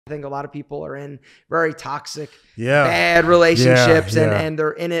I think a lot of people are in very toxic, bad relationships, and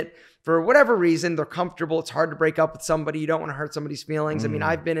they're in it for whatever reason. They're comfortable. It's hard to break up with somebody. You don't want to hurt somebody's feelings. I mean,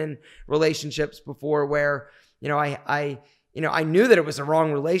 I've been in relationships before where, I knew that it was a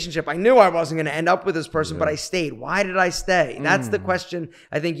wrong relationship. I knew I wasn't going to end up with this person, but I stayed. Why did I stay? That's the question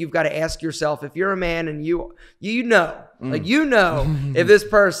I think you've got to ask yourself. If you're a man and you know if this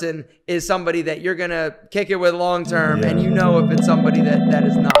person is somebody that you're going to kick it with long term, and you know if it's somebody that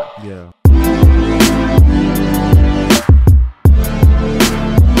is not. Yeah.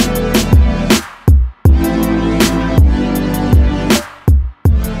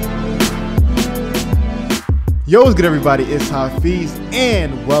 Yo, what's good, everybody? It's Hafiz,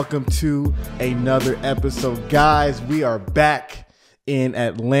 and welcome to another episode. Guys, we are back in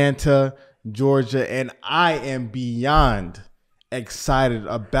Atlanta, Georgia, and I am beyond excited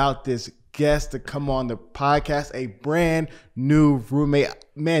about this guest to come on the podcast, a brand new roommate.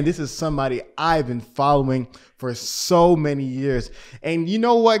 Man, this is somebody I've been following for so many years. And you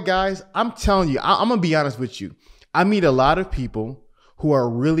know what, guys? I'm telling you, I'm going to be honest with you. I meet a lot of people who are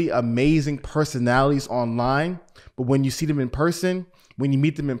really amazing personalities online, but when you see them in person, when you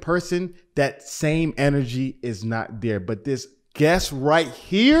meet them in person, that same energy is not there. But this guest right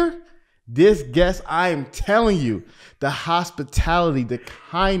here, I am telling you, the hospitality, the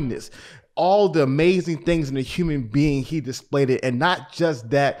kindness, all the amazing things in a human being, he displayed it. And not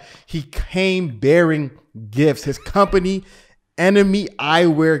just that, he came bearing gifts. His company, Enemy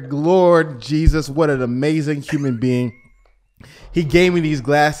Eyewear, Lord Jesus, what an amazing human being. He gave me these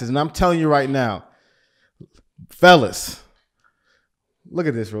glasses, and I'm telling you right now, fellas, look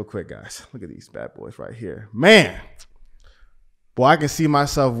at this real quick, guys. Look at these bad boys right here. Man, boy, I can see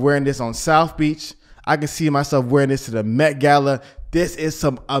myself wearing this on South Beach. I can see myself wearing this to the Met Gala. This is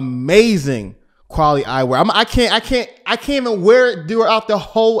some amazing quality eyewear. I can't even wear it throughout the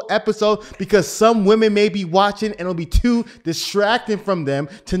whole episode because some women may be watching and it'll be too distracting from them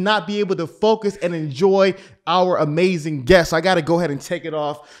to not be able to focus and enjoy our amazing guests. So I got to go ahead and take it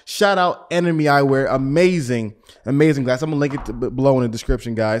off. Shout out Enemy Eyewear. Amazing glass. I'm going to link it below in the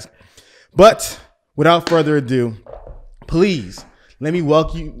description, guys. But without further ado, please let me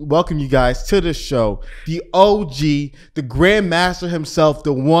welcome you guys to the show. The OG, the Grandmaster himself,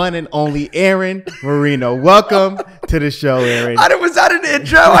 the one and only Aaron Marino. Welcome to the show, Aaron. Was that an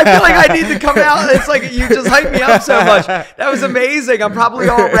intro? I feel like I need to come out. It's like you just hyped me up so much. That was amazing. I'm probably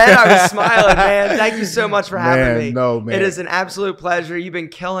all red. I was smiling, man. Thank you so much for having me. Man. It is an absolute pleasure. You've been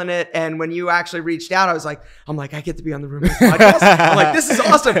killing it. And when you actually reached out, I'm like, I get to be on the Roommate podcast. I'm like, this is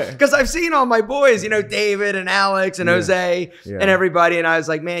awesome. Because I've seen all my boys, David and Alex and Jose and everybody. And I was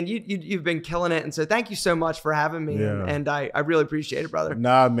like, man, you've been killing it. And so thank you so much for having me. Yeah. And I really appreciate it, brother.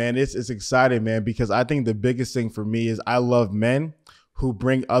 Nah, man, it's exciting, man, because I think the biggest thing for me is I love men who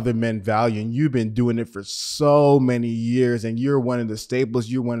bring other men value. And you've been doing it for so many years. And you're one of the staples.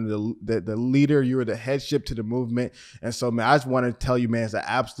 You're one of the leader. You're the headship to the movement. And so, man, I just want to tell you, man, it's an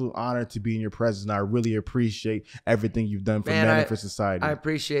absolute honor to be in your presence. And I really appreciate everything you've done for men and for society. I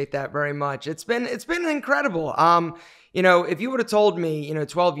appreciate that very much. It's been incredible. If you would have told me,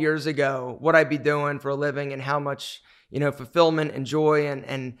 12 years ago what I'd be doing for a living and how much, fulfillment and joy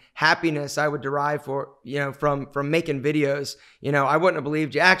and happiness I would derive from making videos, I wouldn't have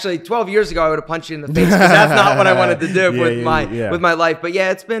believed you. Actually, 12 years ago, I would have punched you in the face because that's not what I wanted to do with my life. But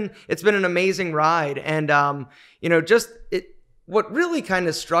yeah, it's been an amazing ride. And, what really kind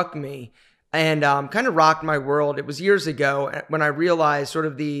of struck me and kind of rocked my world. It was years ago when I realized sort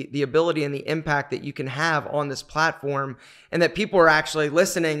of the ability and the impact that you can have on this platform and that people are actually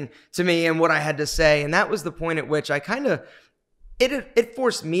listening to me and what I had to say. And that was the point at which I kind of, it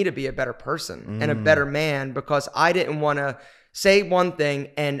forced me to be a better person and a better man because I didn't want to say one thing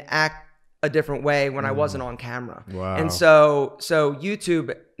and act a different way when I wasn't on camera. Wow. And so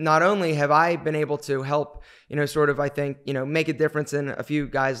YouTube, not only have I been able to help, I think, make a difference in a few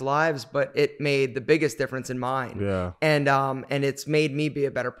guys' lives, but it made the biggest difference in mine. Yeah. And it's made me be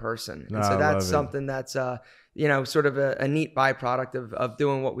a better person. And so that's something that's, sort of a neat byproduct of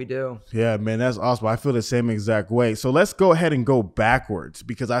doing what we do. Yeah, man, that's awesome. I feel the same exact way. So let's go ahead and go backwards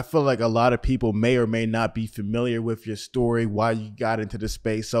because I feel like a lot of people may or may not be familiar with your story, why you got into the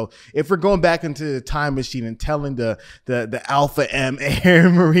space. So if we're going back into the time machine and telling the Alpha M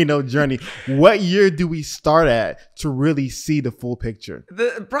Aaron Marino journey, what year do we start at to really see the full picture?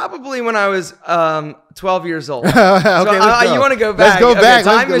 Probably when I was 12 years old. Okay, let's go. You want to go back? Let's go back.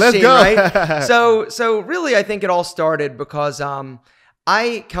 Time machine, let's go. Right? So really, I think it all started because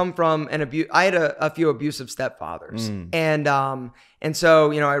I come from I had a few abusive stepfathers, and so,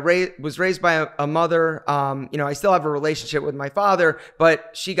 you know, I was raised by a mother. You know, I still have a relationship with my father,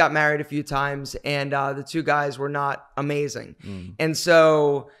 but she got married a few times, and the two guys were not amazing. And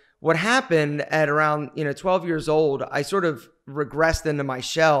so what happened at around, you know, 12 years old, I sort of regressed into my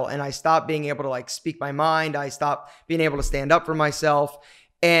shell, and I stopped being able to like speak my mind. I stopped being able to stand up for myself.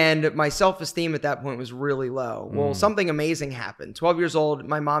 And my self-esteem at that point was really low. Well, something amazing happened. 12 years old,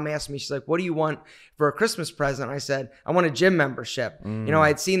 my mom asked me, she's like, what do you want for a Christmas present? I said, I want a gym membership. You know, I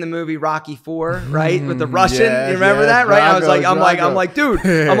had seen the movie Rocky IV, right? With the Russian. You remember that, right? I was like, I'm like, dude,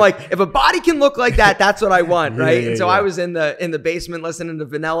 I'm like, if a body can look like that, that's what I want, right? And so I was in the basement listening to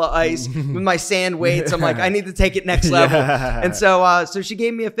Vanilla Ice with my sand weights. I'm like, I need to take it next level. And so she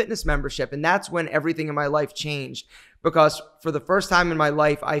gave me a fitness membership, and that's when everything in my life changed. Because for the first time in my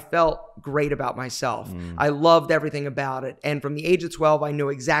life, I felt great about myself. I loved everything about it. And from the age of 12, I knew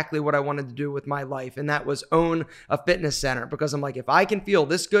exactly what I wanted to do with my life. And that was own a fitness center. Because I'm like, if I can feel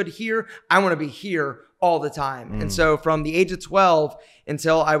this good here, I want to be here all the time. And so from the age of 12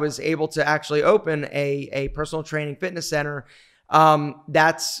 until I was able to actually open a personal training fitness center,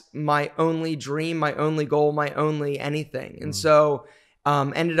 that's my only dream, my only goal, my only anything. And so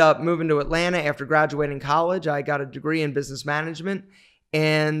ended up moving to Atlanta after graduating college. I got a degree in business management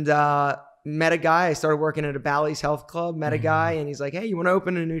and met a guy. I started working at a Bally's Health Club, met a guy, and he's like, hey, you want to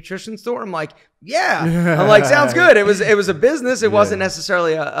open a nutrition store? I'm like, yeah. I'm like, sounds good. It was a business. It wasn't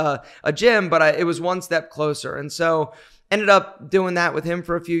necessarily a gym, but it was one step closer. And so ended up doing that with him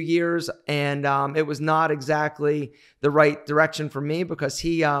for a few years. And it was not exactly the right direction for me because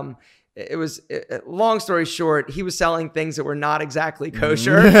long story short, he was selling things that were not exactly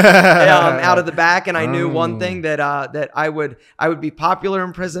kosher out of the back. And I knew one thing that I would be popular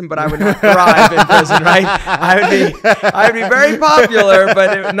in prison, but I would not thrive in prison, right? I would be very popular,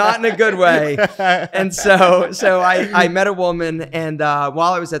 but not in a good way. And so I met a woman, and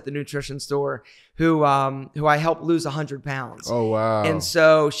while I was at the nutrition store, who I helped lose 100 pounds. Oh, wow. And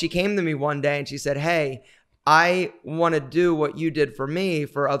so she came to me one day and she said, hey, I want to do what you did for me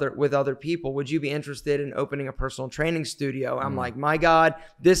with other people. Would you be interested in opening a personal training studio? I'm like, my God,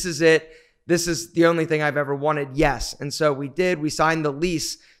 this is it. This is the only thing I've ever wanted. Yes. And so we did. We signed the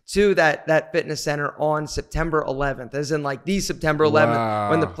lease to that fitness center on September 11th, as in like the September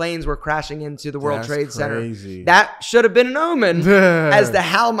 11th when the planes were crashing into the World Trade Center. That should have been an omen as to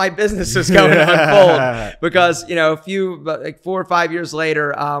how my business is going to unfold. Because, you know, 4 or 5 years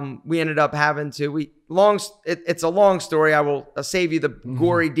later, we ended up having to, it's a long story. I will save you the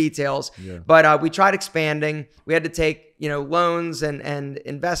gory details, but we tried expanding. We had to take, you know, loans and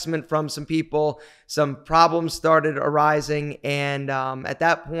investment from some people. Some problems started arising. And at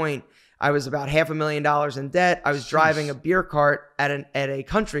that point, I was about $500,000 in debt. I was driving a beer cart at a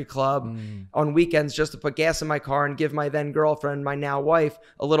country club on weekends just to put gas in my car and give my then girlfriend, my now wife,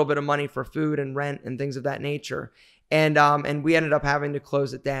 a little bit of money for food and rent and things of that nature. And we ended up having to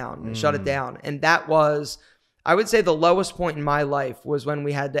close it down and shut it down. And that was, I would say, the lowest point in my life was when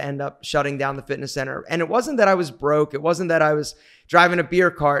we had to end up shutting down the fitness center. And it wasn't that I was broke. It wasn't that I was driving a beer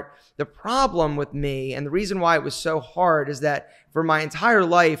cart. The problem with me, and the reason why it was so hard, is that for my entire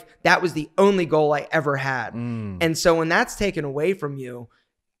life, that was the only goal I ever had. And so when that's taken away from you,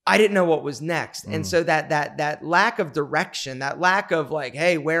 I didn't know what was next. And so that lack of direction, that lack of like,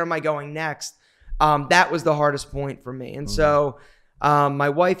 hey, where am I going next? That was the hardest point for me. And so my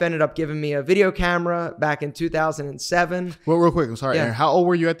wife ended up giving me a video camera back in 2007. Well, real quick, I'm sorry, Aaron. How old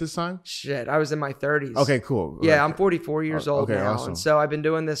were you at this time? Shit, I was in my 30s. Okay, cool. Yeah, I'm 44 years old now. Awesome. And so I've been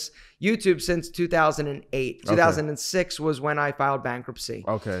doing this YouTube since 2008. 2006 was when I filed bankruptcy.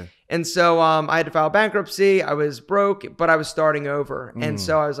 Okay. And so I had to file bankruptcy. I was broke, but I was starting over. And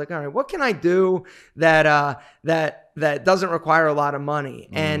so I was like, all right, what can I do that doesn't require a lot of money?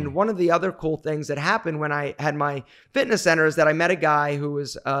 And one of the other cool things that happened when I had my fitness center is that I met a guy who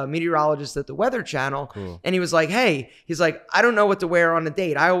was a meteorologist at the Weather Channel. Cool. And he was like, hey, he's like, I don't know what to wear on a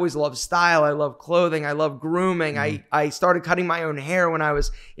date. I always love style. I love clothing. I love grooming. I started cutting my own hair when I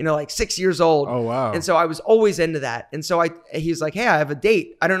was, you know, like 6 years old. Oh, wow. And so I was always into that. And so he's like, hey, I have a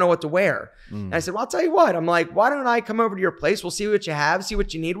date. I don't know what to wear. And I said, well, I'll tell you what. I'm like, why don't I come over to your place? We'll see what you have, see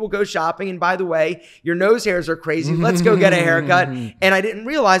what you need. We'll go shopping. And by the way, your nose hairs are crazy. Let's go get a haircut. And I didn't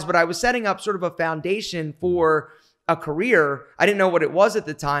realize, but I was setting up sort of a foundation for a career. I didn't know what it was at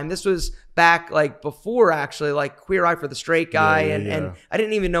the time. This was back like before actually like Queer Eye for the Straight Guy. And I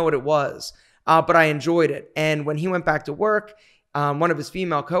didn't even know what it was, but I enjoyed it. And when he went back to work, one of his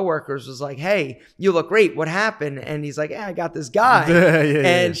female coworkers was like, "Hey, you look great. What happened?" And he's like, "Yeah, I got this guy."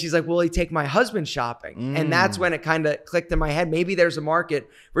 And she's like, "Will he take my husband shopping?" And that's when it kind of clicked in my head. Maybe there's a market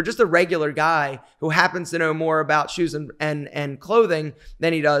for just a regular guy who happens to know more about shoes and clothing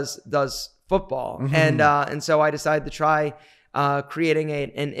than he does football. And so I decided to try creating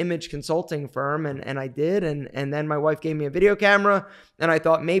an image consulting firm, and I did. And then my wife gave me a video camera, and I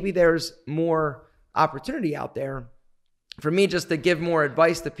thought maybe there's more opportunity out there for me just to give more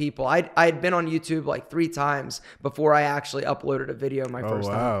advice to people. I'd been on YouTube like 3 times before I actually uploaded a video my first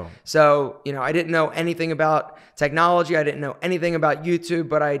time. So, you know, I didn't know anything about technology. I didn't know anything about YouTube,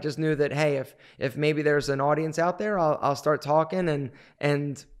 but I just knew that, hey, if maybe there's an audience out there, I'll start talking.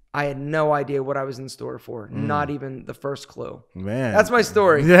 And I had no idea what I was in store for. Not even the first clue. Man. That's my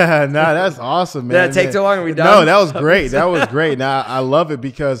story. Yeah, that's awesome, man. Did that take too long? Are we done? No, that was great. That was great. Now, I love it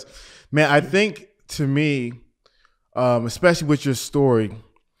because, man, I think to me, especially with your story,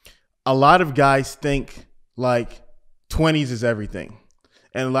 a lot of guys think like 20s is everything.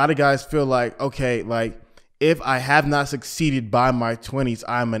 And a lot of guys feel like, okay, like if I have not succeeded by my 20s,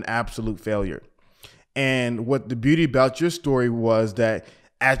 I'm an absolute failure. And what the beauty about your story was that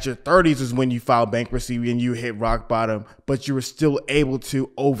at your 30s is when you filed bankruptcy and you hit rock bottom, but you were still able to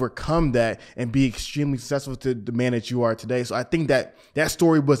overcome that and be extremely successful to the man that you are today. So I think that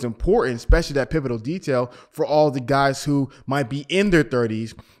story was important, especially that pivotal detail for all the guys who might be in their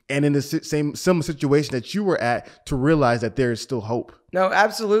 30s and in the similar situation that you were at, to realize that there is still hope. No,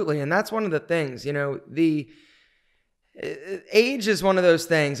 absolutely. And that's one of the things, you know, age is one of those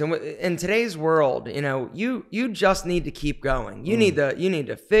things, and in today's world, you know, you just need to keep going. You need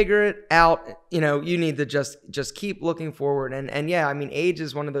to figure it out. You know, you need to just keep looking forward. And yeah, I mean, age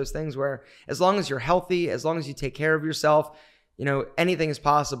is one of those things where as long as you're healthy, as long as you take care of yourself, you know, anything is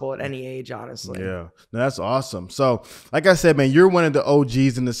possible at any age, honestly. Yeah, that's awesome. So, like I said, man, you're one of the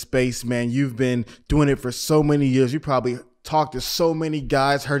OGs in the space, man. You've been doing it for so many years. You probably talked to so many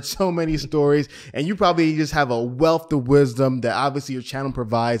guys, heard so many stories, and you probably just have a wealth of wisdom that obviously your channel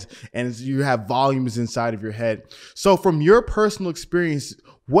provides, and you have volumes inside of your head. So from your personal experience,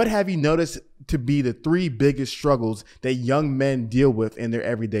 what have you noticed to be the 3 biggest struggles that young men deal with in their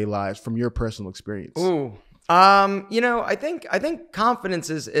everyday lives from your personal experience? Ooh. You know, I think confidence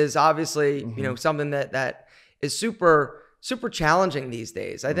is obviously, you know, something that is super challenging these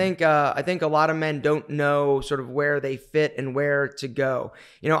days. I think a lot of men don't know sort of where they fit and where to go.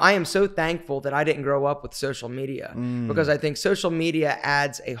 You know, I am so thankful that I didn't grow up with social media, because I think social media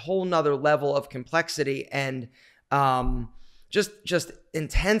adds a whole nother level of complexity and just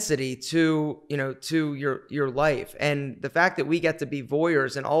intensity to, you know, to your life. And the fact that we get to be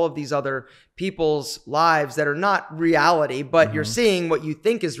voyeurs in all of these other people's lives that are not reality, but you're seeing what you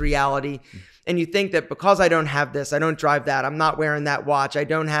think is reality. And you think that because I don't have this, I don't drive that, I'm not wearing that watch, I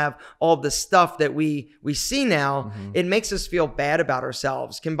don't have all the stuff that we see now, it makes us feel bad about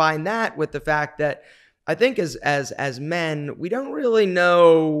ourselves. Combine that with the fact that I think as men, we don't really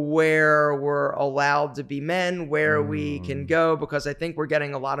know where we're allowed to be men, where we can go, because I think we're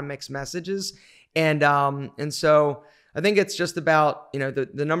getting a lot of mixed messages. And so I think it's just about, you know,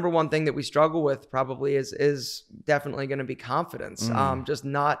 the number one thing that we struggle with probably is definitely going to be confidence. Just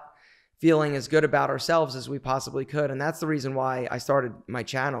not feeling as good about ourselves as we possibly could. And that's the reason why I started my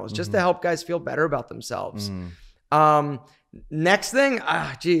channel, is just to help guys feel better about themselves. Next thing,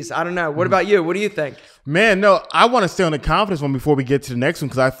 geez, I don't know. What about you? What do you think? Man, no, I want to stay on the confidence one before we get to the next one,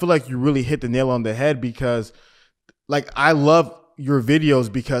 because I feel like you really hit the nail on the head, because like I love your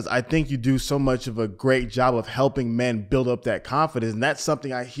videos because I think you do so much of a great job of helping men build up that confidence. And that's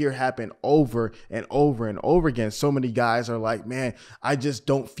something I hear happen over and over and over again. So many guys are like, man, I just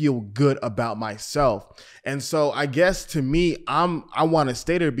don't feel good about myself. And so I guess to me, I want to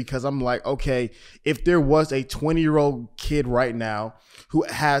stay there because I'm like, okay, if there was a 20-year-old kid right now who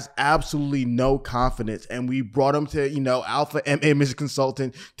has absolutely no confidence, and we brought him to, you know, Alpha Image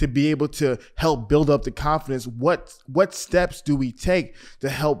Consultant to be able to help build up the confidence, what steps do we take to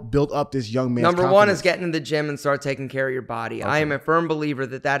help build up this young man's Number confidence? one is get in the gym and start taking care of your body. Okay. I am a firm believer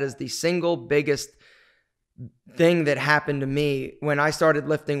that is the single biggest thing that happened to me when I started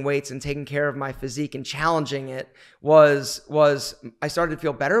lifting weights and taking care of my physique and challenging it was I started to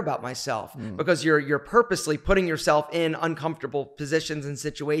feel better about myself, because you're purposely putting yourself in uncomfortable positions and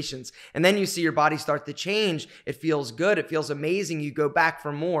situations, and then you see your body start to change. It feels good. It feels amazing. You go back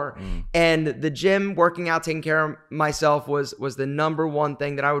for more. And the gym, working out, taking care of myself was the number one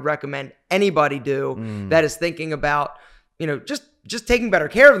thing that I would recommend anybody do that is thinking about, you know, just taking better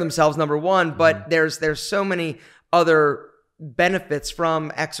care of themselves, number one, but there's so many other benefits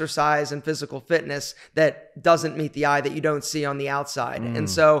from exercise and physical fitness that doesn't meet the eye, that you don't see on the outside. And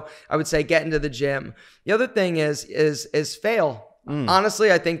so I would say get into the gym. The other thing is fail.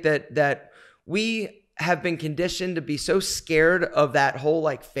 Honestly, I think that we have been conditioned to be so scared of that whole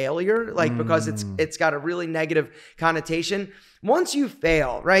like failure, like because it's got a really negative connotation. Once you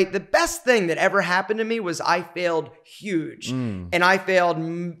fail, right? The best thing that ever happened to me was I failed huge, and I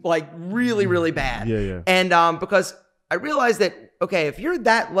failed like really, really bad. And because I realized that, okay, if you're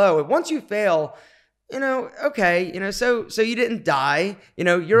that low, once you fail, okay, so you didn't die,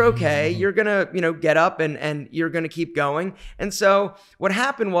 you're okay. You're gonna, get up and you're gonna keep going. And so what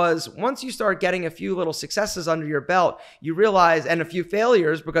happened was, once you start getting a few little successes under your belt, you realize, and a few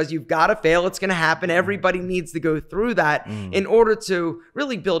failures, because you've got to fail, it's gonna happen. Everybody needs to go through that in order to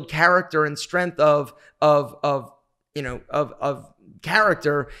really build character and strength of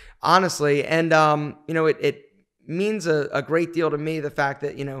character, honestly. And it means a great deal to me, the fact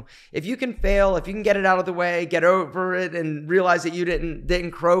that, if you can fail, if you can get it out of the way, get over it, and realize that you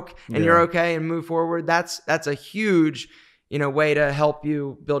didn't croak and you're okay and move forward, that's a huge, way to help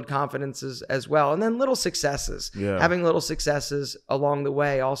you build confidence as well. And then little successes, having little successes along the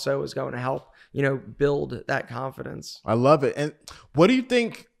way also is going to help, build that confidence. I love it. And what do you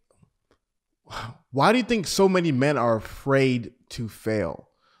think, why do you think so many men are afraid to fail?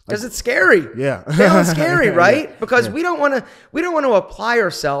 Because it's scary. Yeah. Failing's scary, right? Because we don't want to apply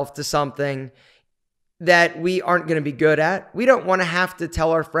ourselves to something that we aren't going to be good at. We don't want to have to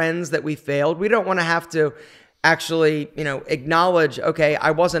tell our friends that we failed. We don't want to have to actually, acknowledge, okay,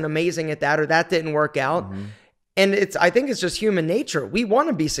 I wasn't amazing at that, or that didn't work out. And I think it's just human nature. We want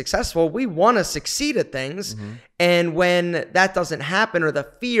to be successful. We want to succeed at things. And when that doesn't happen, or the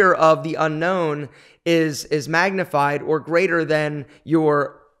fear of the unknown is magnified or greater than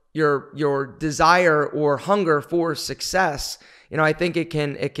your desire or hunger for success, I think it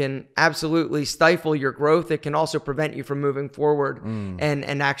can absolutely stifle your growth. It can also prevent you from moving forward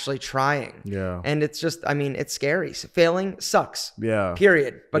and actually trying. And it's just, it's scary. Failing sucks.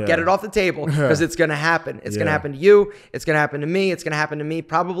 Period. But get it off the table, because it's going to happen. It's going to happen to you. It's going to happen to me. It's going to happen to me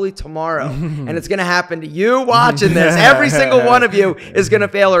probably tomorrow. And it's going to happen to you watching this. Every single one of you is going to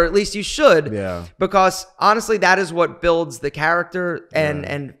fail, or at least you should. Because honestly, that is what builds the character,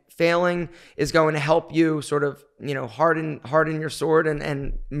 and failing is going to help you sort of, harden your sword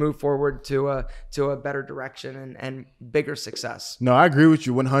and move forward to a better direction and bigger success. No, I agree with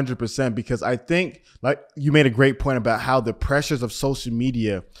you 100%, because I think, like, you made a great point about how the pressures of social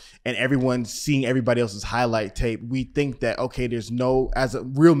media and everyone seeing everybody else's highlight tape, we think that, okay,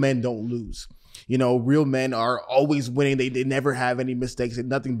 real men don't lose. Real men are always winning. They never have any mistakes, and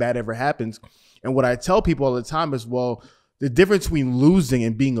nothing bad ever happens. And what I tell people all the time is, well, the difference between losing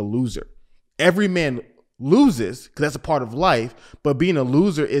and being a loser. Every man loses, because that's a part of life, but being a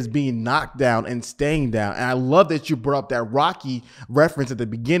loser is being knocked down and staying down. And I love that you brought up that Rocky reference at the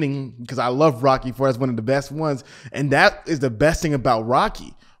beginning, because I love Rocky as one of the best ones. And that is the best thing about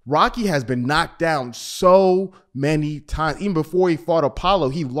Rocky. Rocky has been knocked down so many times. Even before he fought Apollo,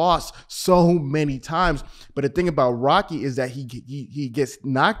 he lost so many times. But the thing about Rocky is that he gets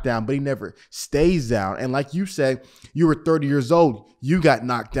knocked down, but he never stays down. And like you said, you were 30 years old. You got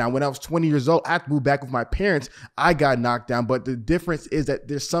knocked down. When I was 20 years old, I had to move back with my parents. I got knocked down. But the difference is that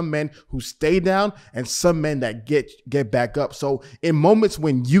there's some men who stay down and some men that get back up. So in moments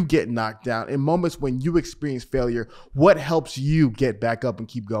when you get knocked down, in moments when you experience failure, what helps you get back up and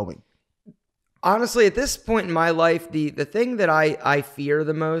keep going? Honestly, at this point in my life, the thing that I fear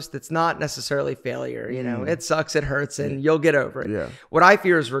the most, it's not necessarily failure. It sucks, it hurts, and you'll get over it. What I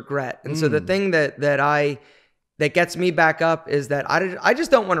fear is regret. And so the thing that gets me back up is that I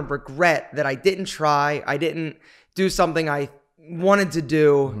just don't want to regret that I didn't try. I didn't do something I wanted to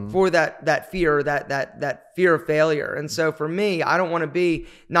do for that fear, that fear of failure. And so for me, I don't want to be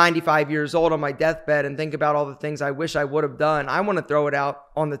 95 years old on my deathbed and think about all the things I wish I would have done. I want to throw it out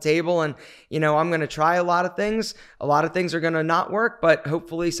on the table, and I'm going to try a lot of things. A lot of things are going to not work, but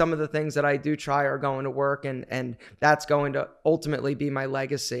hopefully some of the things that I do try are going to work, and that's going to ultimately be my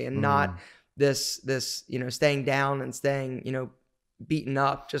legacy, and not this staying down and staying beaten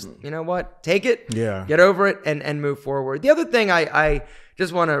up. Just, take it, get over it, and move forward. The other thing I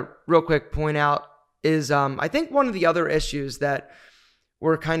just want to real quick point out is I think one of the other issues that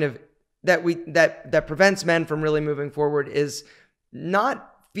we're that prevents men from really moving forward is not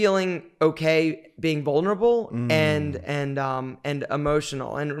feeling okay being vulnerable and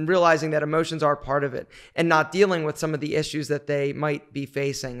emotional, and realizing that emotions are part of it, and not dealing with some of the issues that they might be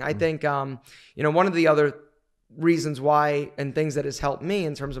facing. I think one of the other reasons why and things that has helped me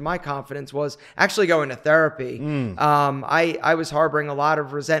in terms of my confidence was actually going to therapy. I was harboring a lot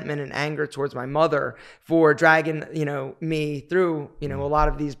of resentment and anger towards my mother for dragging, me through, a lot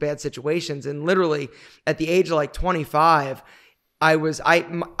of these bad situations. And literally at the age of like 25, I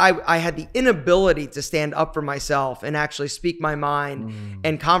had the inability to stand up for myself and actually speak my mind,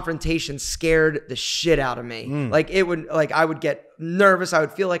 and confrontation scared the shit out of me. I would get nervous. I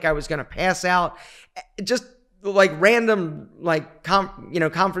would feel like I was going to pass out. Just like random,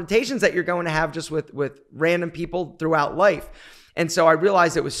 confrontations that you're going to have just with random people throughout life. And so I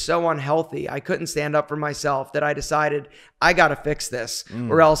realized it was so unhealthy. I couldn't stand up for myself that I decided I got to fix this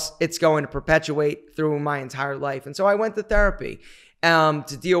or else it's going to perpetuate through my entire life. And so I went to therapy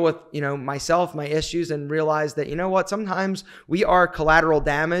to deal with, myself, my issues, and realized that, sometimes we are collateral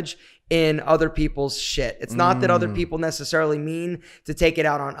damage in other people's shit. It's not that other people necessarily mean to take it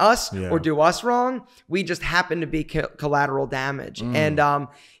out on us or do us wrong. We just happen to be collateral damage. And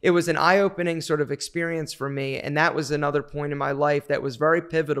it was an eye-opening sort of experience for me. And that was another point in my life that was very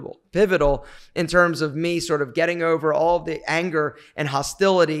pivotal in terms of me sort of getting over all of the anger and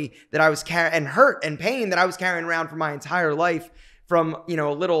hostility that I was carrying, and hurt and pain that I was carrying around for my entire life from, a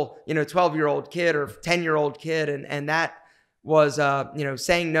little, 12-year-old kid or 10-year-old kid. And that was,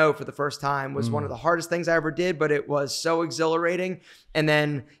 saying no for the first time was one of the hardest things I ever did, but it was so exhilarating. And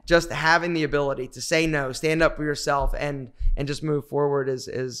then just having the ability to say no, stand up for yourself, and just move forward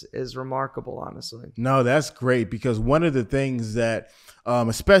is remarkable, honestly. No, that's great, because one of the things that,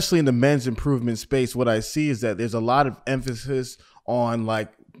 especially in the men's improvement space, what I see is that there's a lot of emphasis on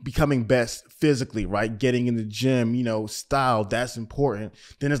becoming best physically, right? Getting in the gym, style, that's important.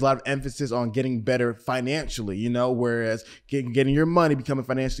 Then there's a lot of emphasis on getting better financially, whereas getting your money, becoming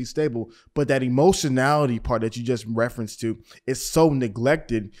financially stable. But that emotionality part that you just referenced to is so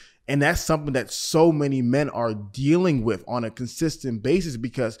neglected. And that's something that so many men are dealing with on a consistent basis,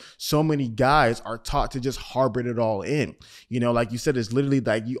 because so many guys are taught to just harbor it all in. Like you said, it's literally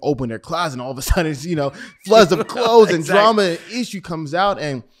like you open their closet and all of a sudden it's, floods of clothes and drama and issue comes out.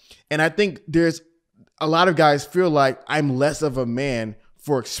 And I think there's a lot of guys feel like I'm less of a man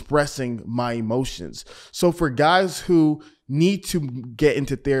for expressing my emotions. So for guys who need to get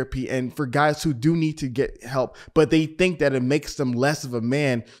into therapy, and for guys who do need to get help, but they think that it makes them less of a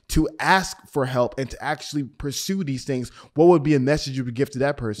man to ask for help and to actually pursue these things, what would be a message you would give to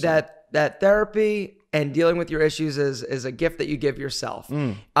that person? That therapy and dealing with your issues is a gift that you give yourself.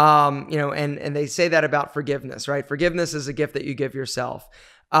 And they say that about forgiveness, right? Forgiveness is a gift that you give yourself.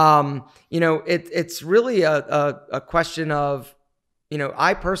 It's really a question of,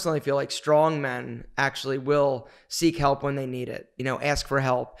 I personally feel like strong men actually will seek help when they need it, ask for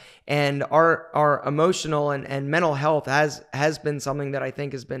help. And our emotional and mental health has been something that I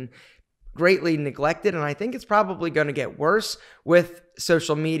think has been greatly neglected. And I think it's probably going to get worse with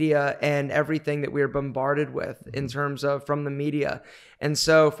social media and everything that we're bombarded with in terms of from the media. And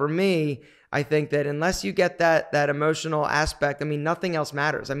so for me, I think that unless you get that emotional aspect, nothing else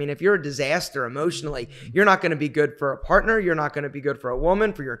matters. If you're a disaster emotionally, you're not going to be good for a partner. You're not going to be good for a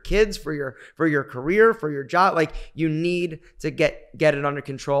woman, for your kids, for your career, for your job. You need to get it under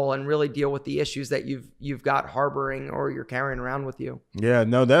control and really deal with the issues that you've got harboring or you're carrying around with you. Yeah,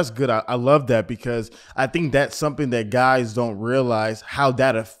 no, that's good. I love that, because I think that's something that guys don't realize how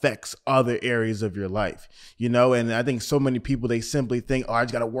that affects other areas of your life, and I think so many people, they simply think, I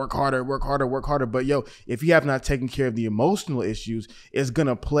just got to work harder. But if you have not taken care of the emotional issues, it's going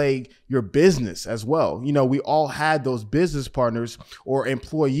to plague your business as well. We all had those business partners or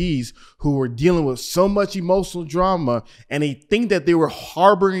employees who were dealing with so much emotional drama, and they think that they were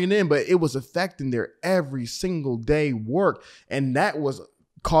harboring it in, but it was affecting their every single day work. And that was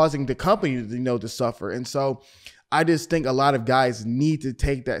causing the company, to suffer. And so I just think a lot of guys need to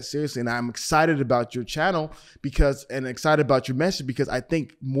take that seriously. And I'm excited about your channel and excited about your message, because I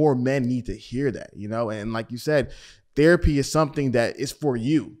think more men need to hear that, and like you said, therapy is something that is for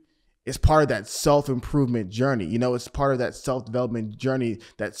you. It's part of that self-improvement journey. It's part of that self-development journey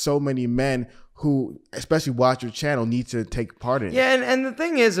that so many men who especially watch your channel need to take part in. Yeah. And the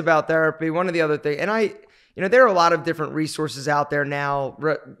thing is about therapy, one of the other things, and there are a lot of different resources out there now.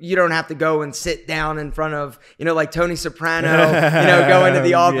 You don't have to go and sit down in front of, like Tony Soprano, go into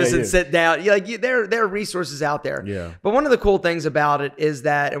the office and sit down. There are resources out there. Yeah. But one of the cool things about it is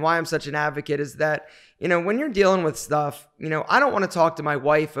that, and why I'm such an advocate is that, when you're dealing with stuff, I don't want to talk to my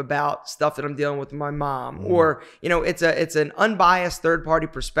wife about stuff that I'm dealing with my mom, or, it's an unbiased third-party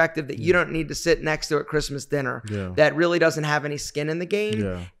perspective that you don't need to sit next to at Christmas dinner that really doesn't have any skin in the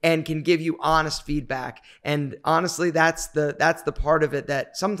game and can give you honest feedback. And honestly, that's the part of it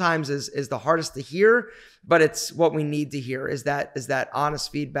that sometimes is the hardest to hear, but it's what we need to hear is that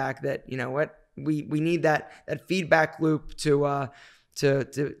honest feedback that, we need that feedback loop to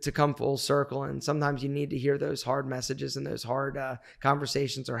come full circle. And sometimes you need to hear those hard messages and those hard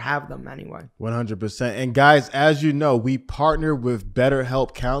conversations, or have them anyway. 100%. And guys, as you know, we partner with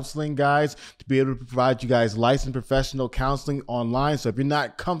BetterHelp Counseling, guys, to be able to provide you guys licensed professional counseling online. So if you're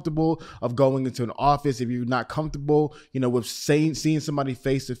not comfortable of going into an office, if you're not comfortable, with seeing somebody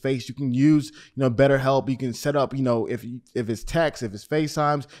face to face, you can use, BetterHelp. You can set up, if it's text, if it's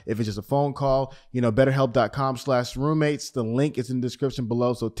FaceTimes, if it's just a phone call, BetterHelp.com/roommates. The link is in the description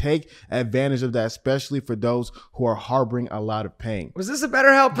below. So take advantage of that, especially for those who are harboring a lot of pain. Was this a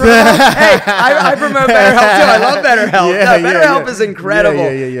BetterHelp promo? Hey, I promote BetterHelp too. I love BetterHelp. BetterHelp is incredible.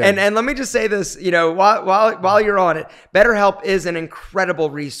 And let me just say this, while you're on it, BetterHelp is an incredible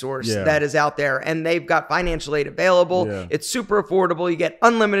resource that is out there, and they've got financial aid available. It's super affordable. You get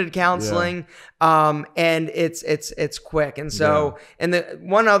unlimited counseling, and it's quick. And so, and the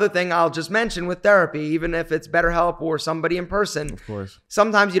one other thing I'll just mention with therapy, even if it's BetterHelp or somebody in person, of course,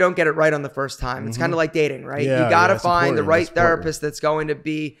 sometimes you don't get it right on the first time. It's kind of like dating, right? You got to find the right therapist that's going to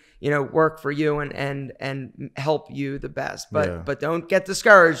be, work for you and help you the best. But don't get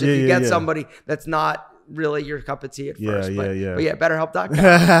discouraged if you get somebody that's not really your cup of tea at first. But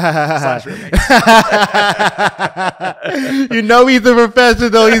BetterHelp.com/roommates. He's a professional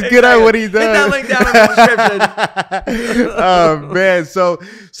though. He's good at what he does. Hit that link down in the description. Oh man. So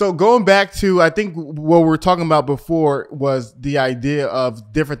going back to, I think what we were talking about before was the idea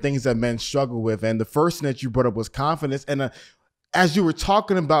of different things that men struggle with. And the first thing that you brought up was confidence. And as you were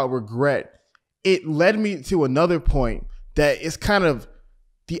talking about regret, it led me to another point that is kind of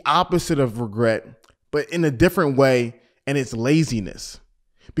the opposite of regret, but in a different way, and it's laziness.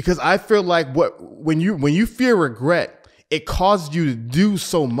 Because I feel like when you fear regret, it causes you to do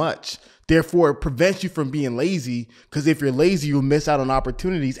so much. Therefore, it prevents you from being lazy, because if you're lazy, you'll miss out on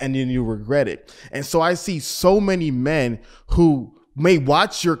opportunities and then you'll regret it. And so I see so many men who may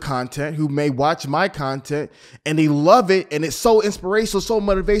watch your content, who may watch my content, and they love it, and it's so inspirational, so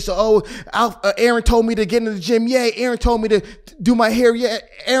motivational. Oh, Aaron told me to get in the gym. Yeah, Aaron told me to do my hair. Yeah,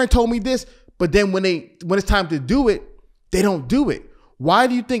 Aaron told me this. But then when it's time to do it, they don't do it. Why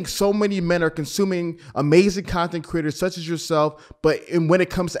do you think so many men are consuming amazing content creators such as yourself, but when it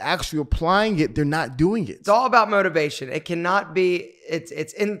comes to actually applying it, they're not doing it? It's all about motivation. It cannot be, it's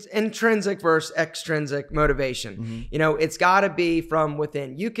intrinsic versus extrinsic motivation. It's got to be from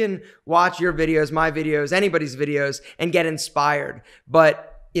within. You can watch your videos, my videos, anybody's videos, and get inspired. But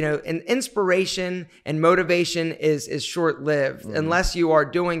and inspiration and motivation is short-lived unless you are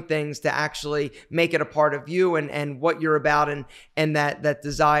doing things to actually make it a part of you and what you're about and that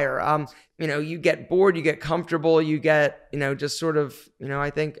desire. You get bored, you get comfortable, you get, just sort of, I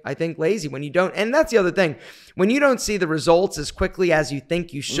think lazy when you don't. And that's the other thing. When you don't see the results as quickly as you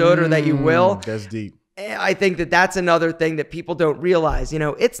think you should or that you will. That's deep. I think that's another thing that people don't realize.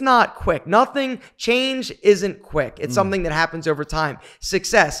 It's not quick. Change isn't quick. It's something that happens over time.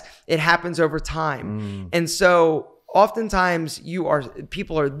 Success, it happens over time. And so oftentimes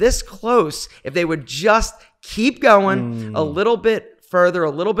people are this close. If they would just keep going a little bit further,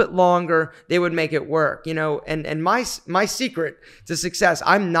 a little bit longer, they would make it work, and my secret to success,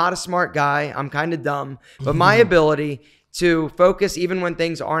 I'm not a smart guy. I'm kind of dumb, but my ability to focus even when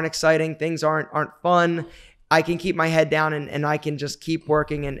things aren't exciting, things aren't fun, I can keep my head down and I can just keep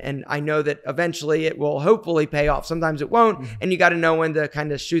working. And I know that eventually it will hopefully pay off. Sometimes it won't. And you got to know when to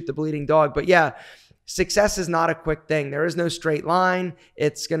kind of shoot the bleeding dog. But yeah, success is not a quick thing. There is no straight line.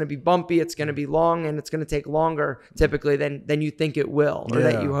 It's going to be bumpy. It's going to be long, and it's going to take longer typically than you think it will, or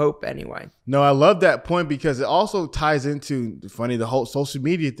that you hope anyway. No, I love that point, because it also ties into the whole social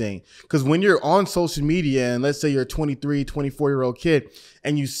media thing. Because when you're on social media, and let's say you're a 23, 24-year-old kid,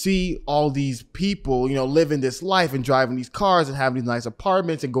 and you see all these people, living this life and driving these cars and having these nice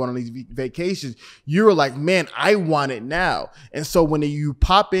apartments and going on these vacations, you're like, man, I want it now. And so when you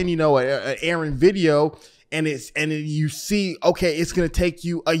pop in, an Aaron video, and you see, okay, it's going to take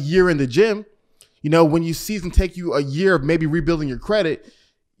you a year in the gym. When you see it's going to take you a year of maybe rebuilding your credit,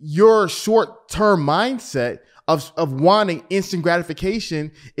 your short-term mindset of wanting instant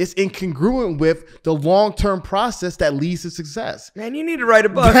gratification is incongruent with the long-term process that leads to success. Man, you need to write a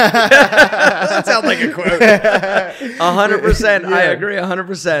book. That sounds like a quote. 100%. I agree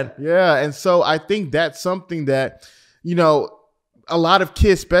 100%. Yeah. And so I think that's something that, you know, a lot of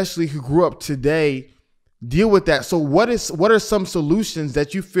kids, especially who grew up today, deal with that. So what are some solutions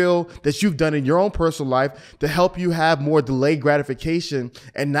that you feel that you've done in your own personal life to help you have more delayed gratification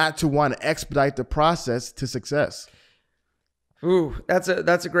and not to want to expedite the process to success? Ooh, that's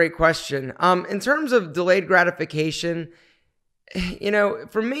a great question. In terms of delayed gratification, you know,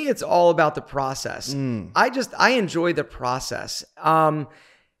 for me, it's all about the process. I enjoy the process.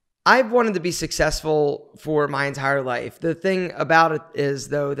 I've wanted to be successful for my entire life. The thing about it is,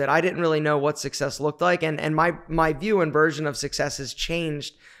 though, that I didn't really know what success looked like. And my view and version of success has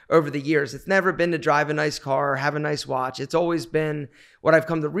changed over the years. It's never been to drive a nice car or have a nice watch. It's always been, what I've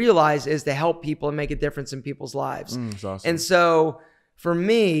come to realize is to help people and make a difference in people's lives. That's awesome. And so for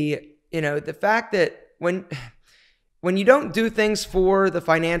me, you know, the fact that when you don't do things for the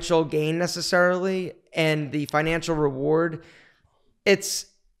financial gain necessarily and the financial reward, it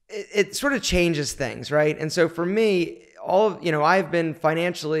sort of changes things, right? And so for me, I've been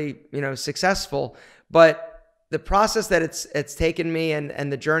financially, successful, but the process that it's taken me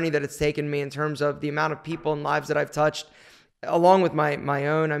and the journey that it's taken me in terms of the amount of people and lives that I've touched, along with my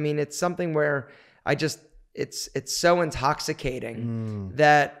own, I mean, it's something where it's so intoxicating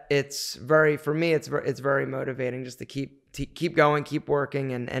that for me, it's very motivating just to keep going, keep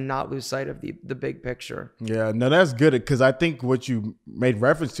working, and not lose sight of the big picture. Yeah, no, that's good, because I think what you made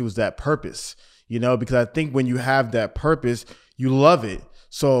reference to is that purpose, because I think when you have that purpose, you love it.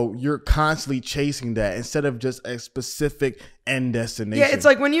 So you're constantly chasing that instead of just a specific end destination. Yeah, it's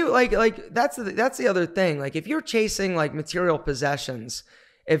like when you like that's the other thing. Like if you're chasing like material possessions,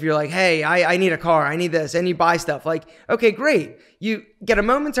 if you're like, hey, I need a car, I need this, and you buy stuff, like, okay, great. You get a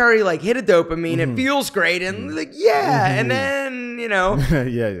momentary hit of dopamine, it feels great, and and then,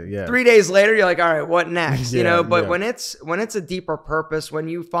 yeah. 3 days later, you're like, all right, what next? But when it's a deeper purpose, when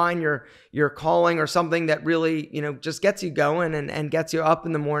you find your calling or something that really, just gets you going and gets you up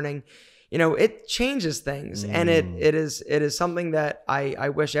in the morning, it changes things. And it is something that I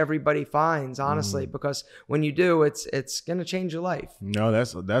wish everybody finds, honestly, because when you do, it's going to change your life. No,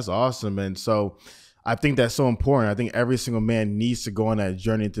 that's awesome. And so I think that's so important. I think every single man needs to go on that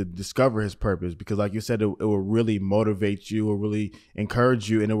journey to discover his purpose, because like you said, it will really motivate you, it will really encourage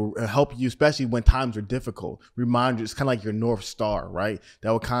you, and it will help you, especially when times are difficult. Remind you, it's kind of like your North Star, right?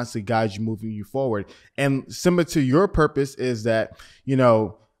 That will constantly guide you, moving you forward. And similar to your purpose is that,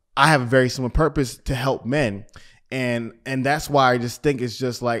 I have a very similar purpose to help men. And that's why I just think it's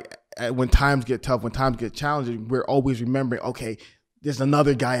just like when times get tough, when times get challenging, we're always remembering, okay, there's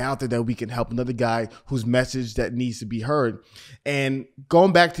another guy out there that we can help, another guy whose message that needs to be heard. And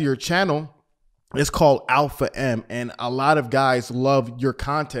going back to your channel, it's called Alpha M, and a lot of guys love your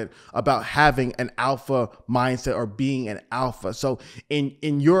content about having an alpha mindset or being an alpha. So in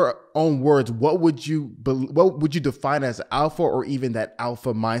your own words, what would you define as alpha, or even that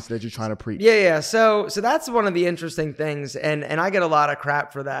alpha mindset that you're trying to preach? Yeah. So that's one of the interesting things, and I get a lot of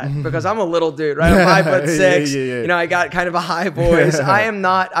crap for that because I'm a little dude, right? I'm 5'6". I got kind of a high voice. I am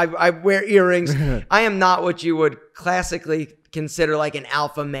not. I wear earrings. I am not what you would classically consider like an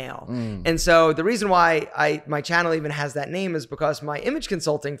alpha male. And so the reason why my channel even has that name is because my image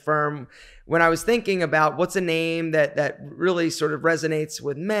consulting firm, when I was thinking about what's a name that really sort of resonates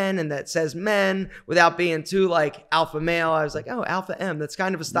with men and that says men without being too like alpha male, I was like, oh, Alpha M, that's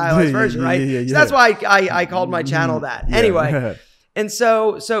kind of a stylized version, right? So that's why I called my channel that. Anyway, and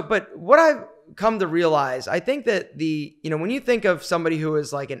so but what I've come to realize, I think that when you think of somebody who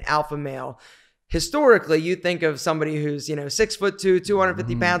is like an alpha male, historically, you think of somebody who's, 6'2",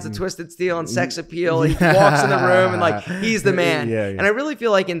 250 pounds of twisted steel and sex appeal. He walks in the room and like, he's the man. Yeah. And I really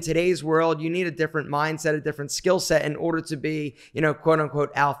feel like in today's world, you need a different mindset, a different skill set in order to be, quote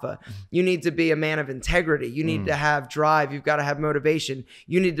unquote alpha. You need to be a man of integrity. You need to have drive. You've got to have motivation.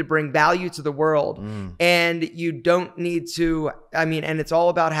 You need to bring value to the world. And you don't need to, and it's all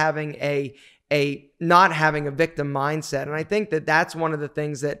about having not having a victim mindset. And I think that that's one of the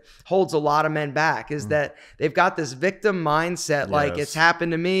things that holds a lot of men back, is that they've got this victim mindset. Like, it's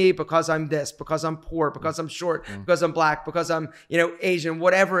happened to me because I'm this, because I'm poor, because I'm short, because I'm black, because I'm, Asian,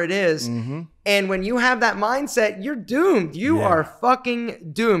 whatever it is. And when you have that mindset, you're doomed. You are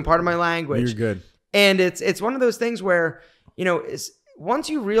fucking doomed. Pardon my language. You're good. And it's one of those things where, once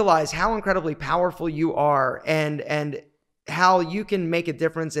you realize how incredibly powerful you are and how you can make a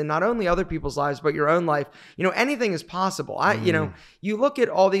difference in not only other people's lives, but your own life. Anything is possible. You look at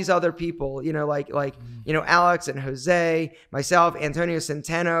all these other people, like Alex and Jose, myself, Antonio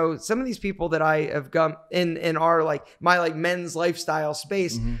Centeno, some of these people that I have gone in our my men's lifestyle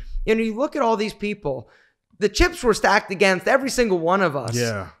space. You look at all these people, the chips were stacked against every single one of us.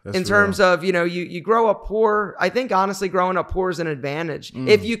 Yeah, that's in terms of, you grow up poor. I think honestly, growing up poor is an advantage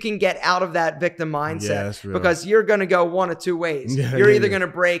if you can get out of that victim mindset, because you're going to go one of two ways. You're either going to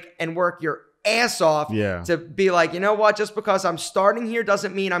break and work your ass off to be like, you know what, just because I'm starting here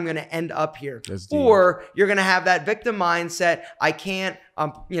doesn't mean I'm going to end up here. Or you're going to have that victim mindset. I can't,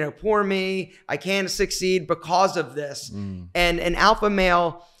 poor me. I can't succeed because of this. And an alpha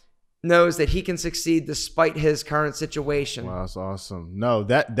male knows that he can succeed despite his current situation. Wow, that's awesome. No,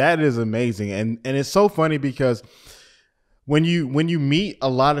 that is amazing. And it's so funny because when you meet a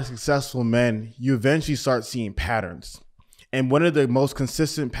lot of successful men, you eventually start seeing patterns. And one of the most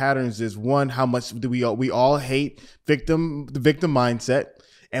consistent patterns is, one, how much do we all hate the victim mindset.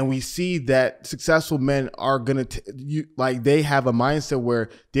 And we see that successful men are going to, they have a mindset where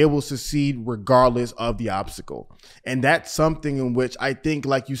they will succeed regardless of the obstacle. And that's something in which I think,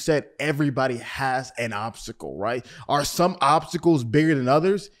 like you said, everybody has an obstacle, right? Are some obstacles bigger than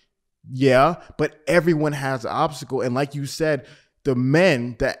others? Yeah, but everyone has an obstacle. And like you said,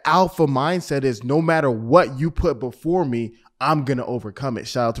 the alpha mindset is, no matter what you put before me, I'm going to overcome it.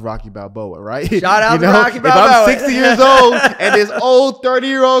 Shout out to Rocky Balboa, right? Shout out to Rocky Balboa. If I'm 60 years old and this old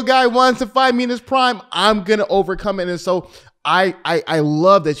 30-year-old guy wants to fight me in his prime, I'm going to overcome it. And so I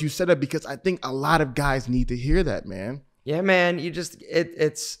love that you said that, because I think a lot of guys need to hear that, man. Yeah, man. You've just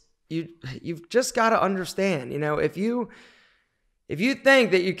got to understand, if you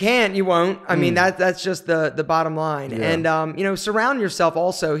think that you can't, you won't. I mean, that's just the bottom line. Yeah. And, surround yourself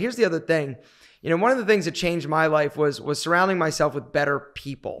also. Here's the other thing. One of the things that changed my life was surrounding myself with better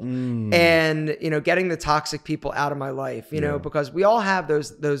people and, getting the toxic people out of my life, because we all have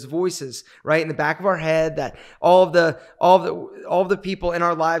those voices right in the back of our head, that all of the people in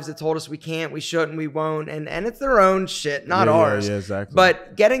our lives that told us we can't, we shouldn't, we won't. And it's their own shit, not ours. Yeah, exactly.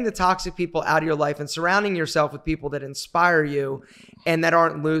 But getting the toxic people out of your life and surrounding yourself with people that inspire you and that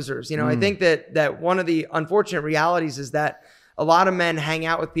aren't losers. I think that one of the unfortunate realities is that a lot of men hang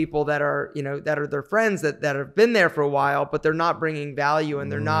out with people that are, that are their friends that have been there for a while, but they're not bringing value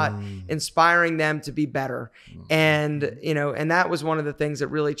and they're not inspiring them to be better. And, and that was one of the things that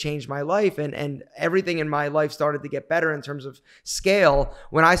really changed my life. And everything in my life started to get better in terms of scale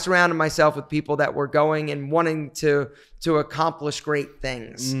when I surrounded myself with people that were going and wanting to accomplish great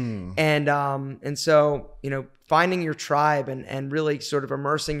things. And so, finding your tribe and really sort of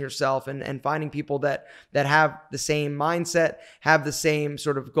immersing yourself and finding people that have the same mindset, have the same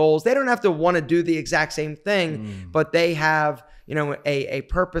sort of goals. They don't have to want to do the exact same thing, but they have, a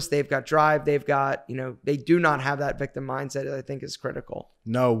purpose. They've got drive. They've got, they do not have that victim mindset that I think is critical.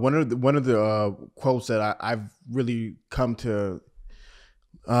 No, one of the quotes that I've really come to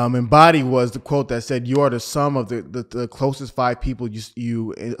embody was the quote that said, "You are the sum of the closest 5 people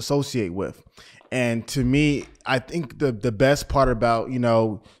you associate with." And to me, I think the best part about,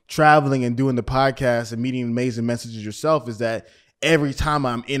 traveling and doing the podcast and meeting amazing messages yourself is that every time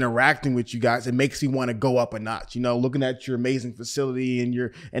I'm interacting with you guys, it makes me want to go up a notch, looking at your amazing facility and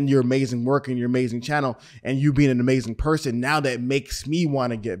your amazing work and your amazing channel and you being an amazing person. Now that makes me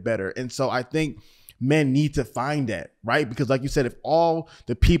want to get better. And so I think men need to find that, right? Because like you said, if all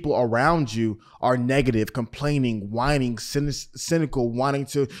the people around you are negative, complaining, whining, cynical, wanting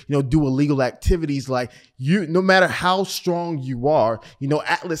to, do illegal activities, like you, no matter how strong you are,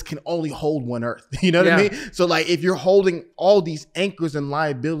 Atlas can only hold one earth. You know what I mean? So like, if you're holding all these anchors and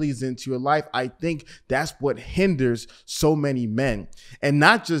liabilities into your life, I think that's what hinders so many men. And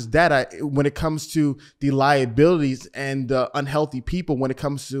not just that, when it comes to the liabilities and the unhealthy people, when it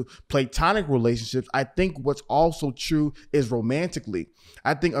comes to platonic relationships, I think what's also true is romantically.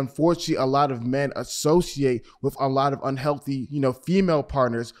 I think, unfortunately, a lot of men associate with a lot of unhealthy, female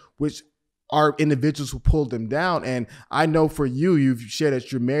partners, which are individuals who pull them down. And I know for you, you've shared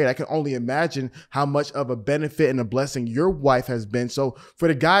that you're married. I can only imagine how much of a benefit and a blessing your wife has been. So for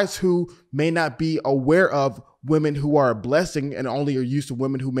the guys who may not be aware of women who are a blessing and only are used to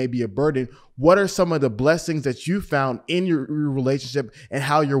women who may be a burden, what are some of the blessings that you found in your relationship and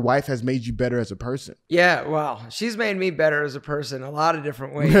how your wife has made you better as a person? Yeah, well, she's made me better as a person a lot of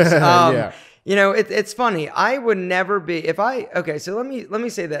different ways. It's funny. I would never be so let me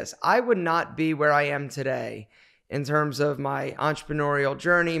say this. I would not be where I am today in terms of my entrepreneurial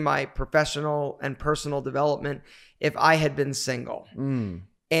journey, my professional and personal development, if I had been single.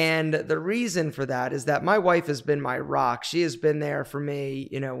 And the reason for that is that my wife has been my rock. She has been there for me,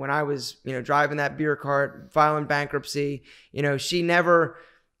 you know, when I was, you know, driving that beer cart, filing bankruptcy. You know, she never,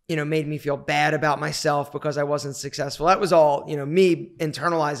 you know, made me feel bad about myself because I wasn't successful. That was all, you know, me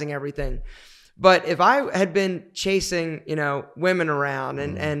internalizing everything. But if I had been chasing, you know, women around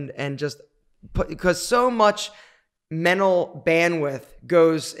and just put, because so much mental bandwidth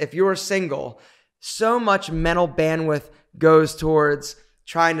goes, if you're single, so much mental bandwidth goes towards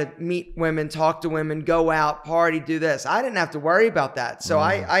trying to meet women, talk to women, go out, party, do this. I didn't have to worry about that. So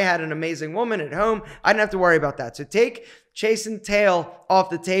I had an amazing woman at home. I didn't have to worry about that. So take chasing tail off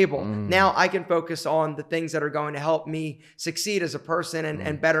the table. Now I can focus on the things that are going to help me succeed as a person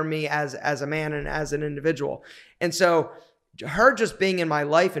and better me as a man and as an individual. And so her just being in my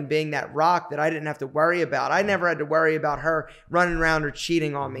life and being that rock that I didn't have to worry about. I never had to worry about her running around or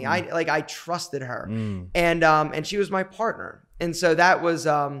cheating on me. I trusted her. And she was my partner. And so that was,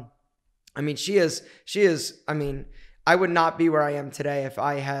 I mean, she is, I mean, I would not be where I am today if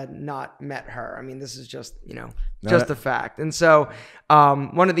I had not met her. I mean, this is just, you know, just a fact. And so,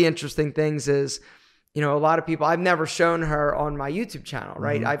 one of the interesting things is, you know, a lot of people, I've never shown her on my YouTube channel,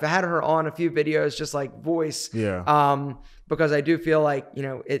 right? I've had her on a few videos, just like voice, because I do feel like, you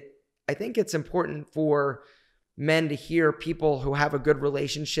know, I think it's important for men to hear people who have a good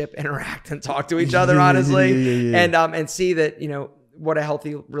relationship interact and talk to each other, honestly, and see that, you know, what a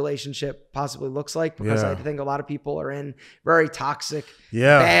healthy relationship possibly looks like, because I think a lot of people are in very toxic,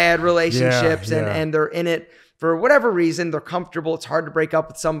 bad relationships and they're in it for whatever reason. They're comfortable. It's hard to break up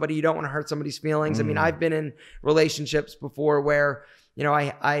with somebody. You don't want to hurt somebody's feelings. I mean, I've been in relationships before where, you know,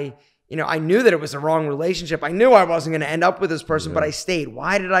 I knew that it was a wrong relationship. I knew I wasn't going to end up with this person, but I stayed.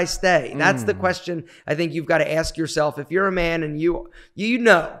 Why did I stay? That's the question I think you've got to ask yourself. If you're a man and you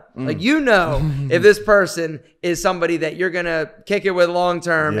know, if this person is somebody that you're going to kick it with long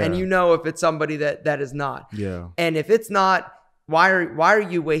term, and you know if it's somebody that is not. And if it's not, why are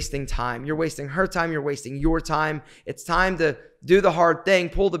you wasting time? You're wasting her time. You're wasting your time. It's time to do the hard thing,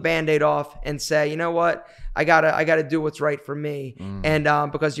 pull the Band-Aid off and say, you know what? I gotta do what's right for me.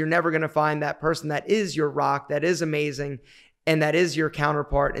 And because you're never going to find that person that is your rock, that is amazing, and that is your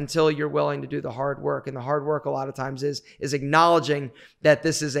counterpart until you're willing to do the hard work. And the hard work a lot of times is acknowledging that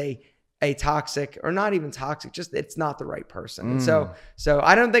this is a toxic, or not even toxic, just it's not the right person. And so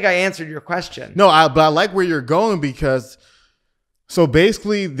I don't think I answered your question. No, but I like where you're going, because so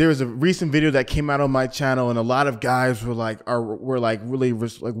basically there's a recent video that came out on my channel, and a lot of guys were really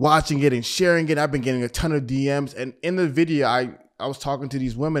watching it and sharing it. I've been getting a ton of DMs, and in the video I was talking to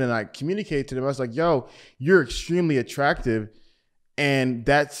these women and I communicated to them. I was like, yo, you're extremely attractive, and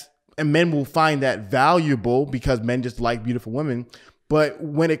men will find that valuable because men just like beautiful women. But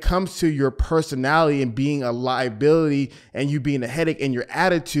when it comes to your personality and being a liability and you being a headache and your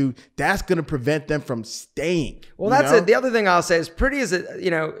attitude, that's going to prevent them from staying. Well, that's it. The other thing I'll say is pretty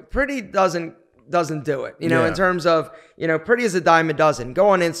doesn't do it, you know, in terms of, you know, pretty as a dime a dozen. Go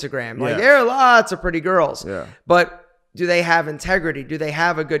on Instagram. Like there are lots of pretty girls, but do they have integrity? Do they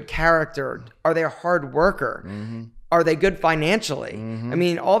have a good character? Are they a hard worker? Are they good financially? I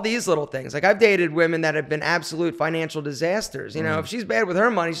mean, all these little things. Like, I've dated women that have been absolute financial disasters. You know, if she's bad with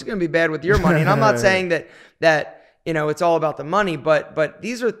her money, she's going to be bad with your money. And I'm not saying that, you know, it's all about the money, but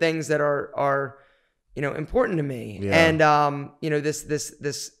these are things that are, you know, important to me. And, you know,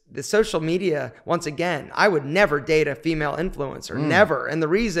 this social media, once again, I would never date a female influencer, never. And the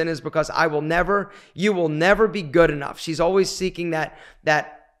reason is because you will never be good enough. She's always seeking that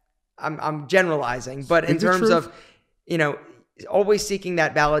I'm generalizing, but in terms of, you know, always seeking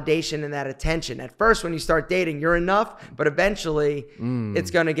that validation and that attention. At first, when you start dating, you're enough, but eventually it's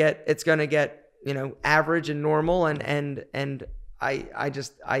going to get, you know, average and normal. And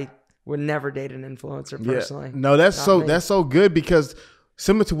I would never date an influencer personally. No, that's so good, because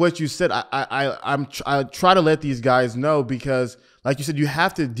similar to what you said, I try to let these guys know, because like you said, you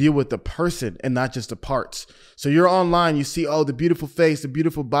have to deal with the person and not just the parts. So you're online, you see, oh, the beautiful face, the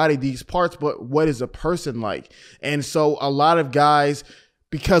beautiful body, these parts, but what is a person like? And so a lot of guys,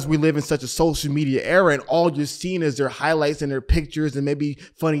 because we live in such a social media era, and all you're seeing is their highlights and their pictures and maybe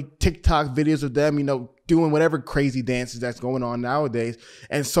funny TikTok videos of them, you know, doing whatever crazy dances that's going on nowadays.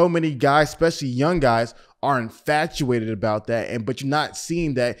 And so many guys, especially young guys, are infatuated about that. But you're not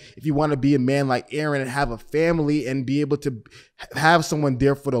seeing that if you want to be a man like Aaron and have a family and be able to have someone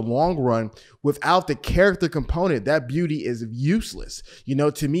there for the long run, without the character component, that beauty is useless. You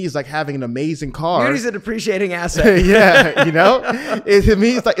know, to me, it's like having an amazing car. Beauty's a depreciating asset. You know, to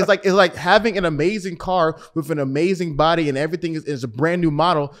me, it's like having an amazing car with an amazing body and everything is a brand new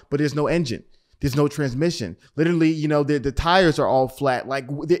model, but there's no engine. there's no transmission. Literally, you know, the tires are all flat. Like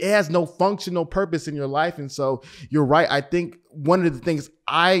it has no functional purpose in your life. And so you're right. I think one of the things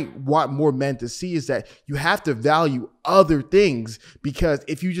I want more men to see is that you have to value other things, because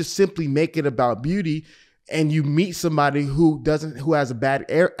if you just simply make it about beauty and you meet somebody who has a bad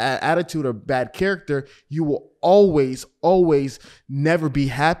attitude or bad character, you will always never be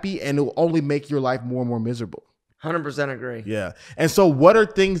happy, and it will only make your life more and more miserable. 100% agree. Yeah. And so what are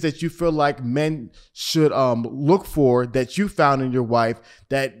things that you feel like men should look for that you found in your wife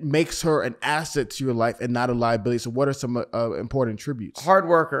that makes her an asset to your life and not a liability? So what are some important attributes? Hard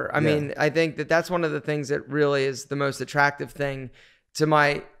worker. I mean, I think that's one of the things that really is the most attractive thing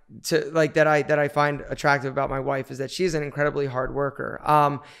that I find attractive about my wife, is that she's an incredibly hard worker.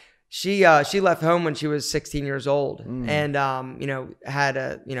 She left home when she was 16 years old and, had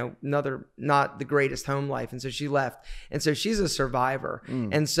another, not the greatest home life. And so she left. And so she's a survivor.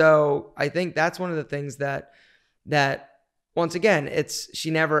 And so I think that's one of the things that once again,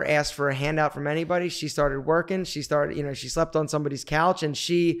 she never asked for a handout from anybody. She started working. She slept on somebody's couch, and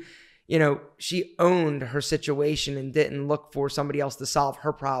she owned her situation and didn't look for somebody else to solve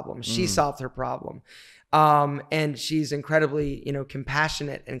her problem. She solved her problem. And she's incredibly,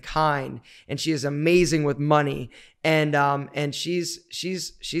 compassionate and kind, and she is amazing with money. And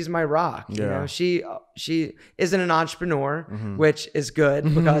she's my rock. Yeah. She isn't an entrepreneur, which is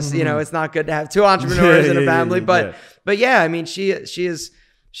good because, it's not good to have two entrepreneurs in a family, but yeah, I mean, she's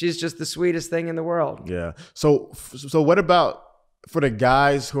just the sweetest thing in the world. Yeah. So what about for the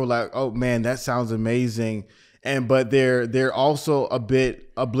guys who are like, oh man, that sounds amazing, but they're also a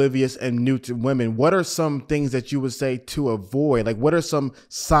bit oblivious and new to women? What are some things that you would say to avoid? Like, what are some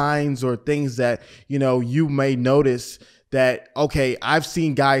signs or things that, you may notice that, okay, I've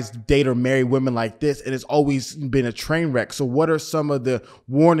seen guys date or marry women like this, and it's always been a train wreck. So what are some of the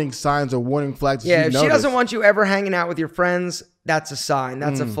warning signs or warning flags? Yeah, if she doesn't want you ever hanging out with your friends, that's a sign.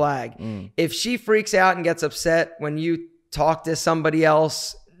 That's a flag. If she freaks out and gets upset when you talk to somebody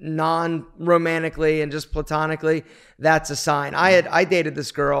else non-romantically and just platonically, that's a sign. I dated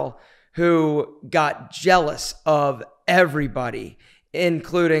this girl who got jealous of everybody,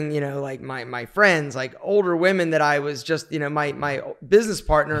 including, like my friends, like older women that I was just, my business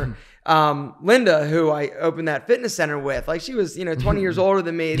partner, Linda, who I opened that fitness center with. Like, she was, 20 years older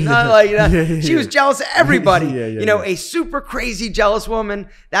than me. She was jealous of everybody. A super crazy jealous woman.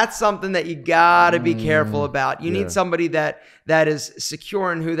 That's something that you gotta be careful about. You need somebody that is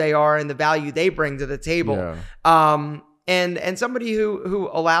secure in who they are and the value they bring to the table. And somebody who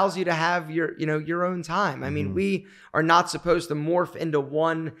allows you to have your own time. I mean, we are not supposed to morph into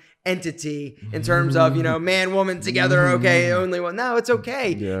one entity in terms of, man, woman together. Okay. Only one. No, it's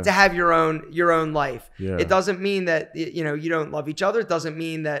okay to have your own life. It doesn't mean that, you don't love each other. It doesn't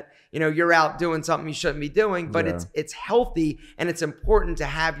mean that, you're out doing something you shouldn't be doing, but it's healthy, and it's important to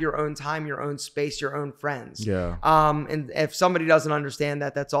have your own time, your own space, your own friends. And if somebody doesn't understand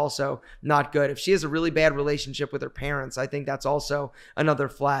that, that's also not good. If she has a really bad relationship with her parents, I think that's also another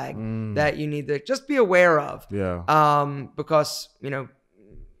flag that you need to just be aware of. Because,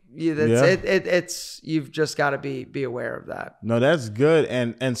 you've just got to be aware of that. No, that's good.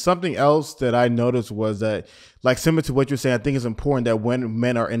 And something else that I noticed was that, like, similar to what you're saying, I think it's important that when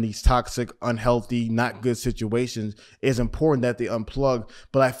men are in these toxic, unhealthy, not good situations, it's important that they unplug.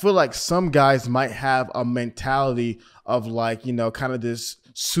 But I feel like some guys might have a mentality of, like, kind of this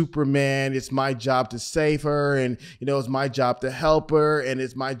Superman, it's my job to save her, and it's my job to help her, and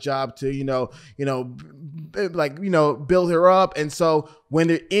it's my job to build her up. And so when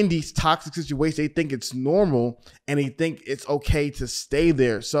they're in these toxic situations, they think it's normal, and they think it's okay to stay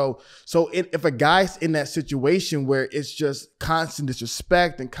there. So if a guy's in that situation where it's just constant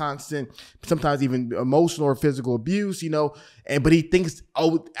disrespect and constant, sometimes even emotional or physical abuse, but he thinks,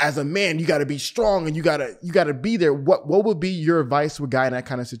 oh, as a man, you got to be strong and you got to be there. What would be your advice to a guy in that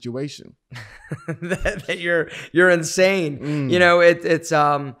kind of situation? that you're insane.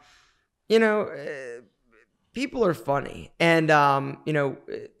 People are funny, and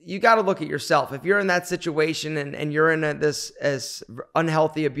you got to look at yourself. If you're in that situation and you're in this as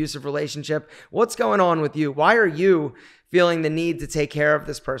unhealthy, abusive relationship, what's going on with you? Why are you feeling the need to take care of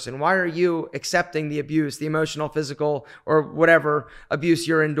this person? Why are you accepting the abuse, the emotional, physical, or whatever abuse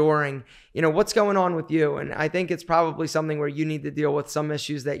you're enduring? What's going on with you? And I think it's probably something where you need to deal with some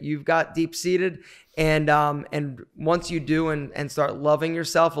issues that you've got deep seated. And once you do and start loving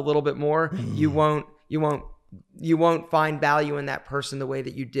yourself a little bit more, you won't find value in that person the way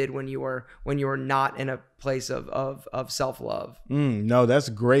that you did when you were not in a place of self-love. No, that's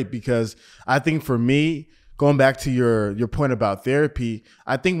great, because I think for me, going back to your point about therapy,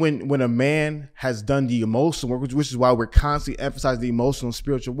 I think when a man has done the emotional work, which is why we're constantly emphasizing the emotional and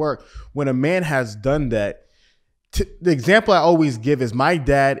spiritual work, when a man has done that, the example I always give is my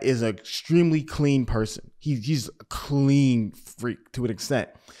dad is an extremely clean person. He's a clean freak to an extent.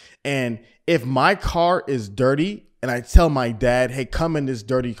 And if my car is dirty and I tell my dad, hey, come in this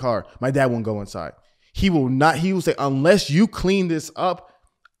dirty car, my dad won't go inside. He will say, unless you clean this up,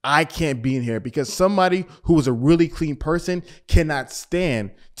 I can't be in here, because somebody who is a really clean person cannot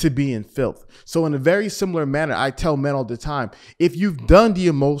stand to be in filth. So in a very similar manner, I tell men all the time, if you've done the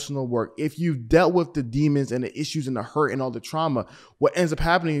emotional work, if you've dealt with the demons and the issues and the hurt and all the trauma, what ends up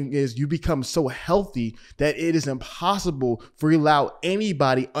happening is you become so healthy that it is impossible for you to allow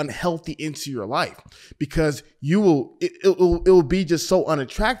anybody unhealthy into your life, because it will be just so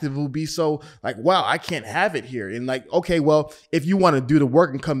unattractive. It will be so like, wow, I can't have it here. And like, okay, well, if you want to do the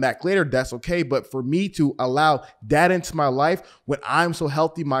work and come back later, that's okay. But for me to allow that into my life when I'm so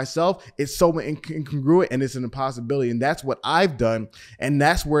healthy myself, it's so incongruent and it's an impossibility. And that's what I've done. And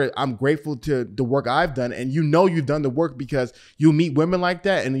that's where I'm grateful to the work I've done. And you've done the work, because you meet women like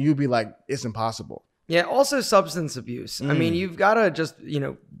that and you'll be like, it's impossible. Yeah. Also substance abuse. I mean, you've got to just,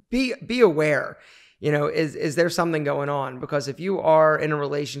 be aware. Is there something going on? Because if you are in a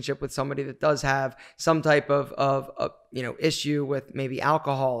relationship with somebody that does have some type of issue with maybe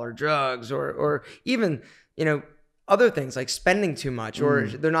alcohol or drugs or even, other things like spending too much, or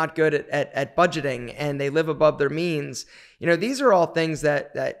they're not good at budgeting and they live above their means. These are all things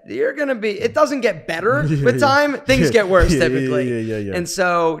that you're going to be, it doesn't get better with time. Things get worse typically. Yeah. And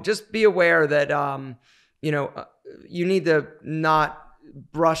so just be aware that, you need to not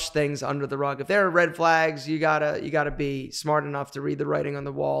brush things under the rug. If there are red flags, you gotta be smart enough to read the writing on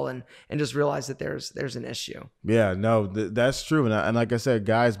the wall and just realize that there's an issue. Yeah, no, that's true. And like I said,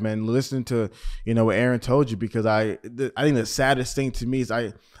 guys, man, listen to what Aaron told you, because I think the saddest thing to me is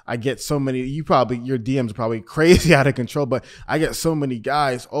I get so many. Your DMs are probably crazy out of control, but I get so many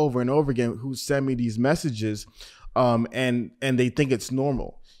guys over and over again who send me these messages, and they think it's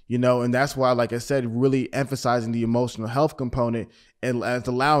normal. And that's why, like I said, really emphasizing the emotional health component and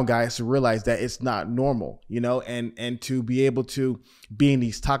allowing guys to realize that it's not normal, and to be able to be in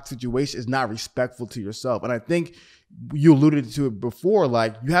these toxic situations is not respectful to yourself. And I think you alluded to it before,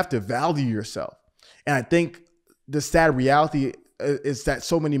 like you have to value yourself. And I think the sad reality is that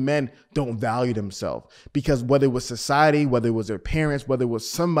so many men don't value themselves, because whether it was society, whether it was their parents, whether it was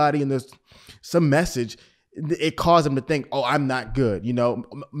somebody and there's some message, it caused them to think, oh, I'm not good.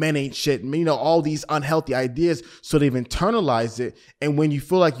 Men ain't shit. All these unhealthy ideas. So they've internalized it. And when you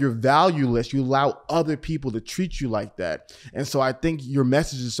feel like you're valueless, you allow other people to treat you like that. And so I think your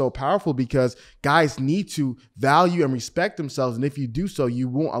message is so powerful, because guys need to value and respect themselves. And if you do so, you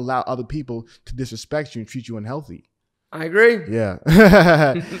won't allow other people to disrespect you and treat you unhealthy. I agree.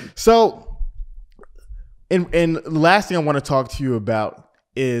 Yeah. So, and the last thing I want to talk to you about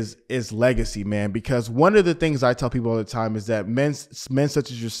is legacy, man, because one of the things I tell people all the time is that men such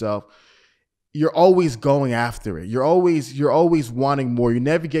as yourself, you're always going after it. You're always wanting more. You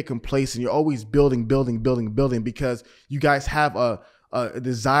never get complacent. You're always building, because you guys have a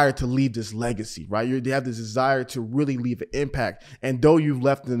desire to leave this legacy, right? You have this desire to really leave an impact. And though you've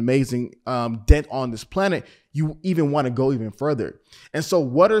left an amazing dent on this planet, you even want to go even further. And so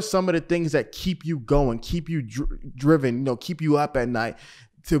what are some of the things that keep you going, keep you driven, keep you up at night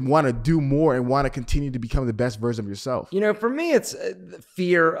to want to do more and want to continue to become the best version of yourself? For me, it's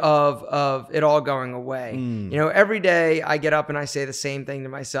fear of it all going away. Every day I get up and I say the same thing to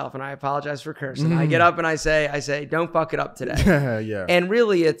myself, and I apologize for cursing. I get up and I say, don't fuck it up today. Yeah. And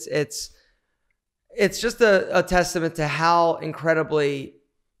really it's just a testament to how incredibly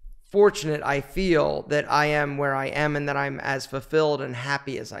fortunate I feel that I am where I am and that I'm as fulfilled and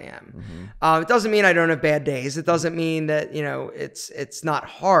happy as I am. It doesn't mean I don't have bad days. It doesn't mean that, it's not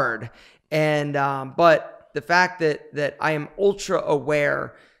hard. And, but the fact that I am ultra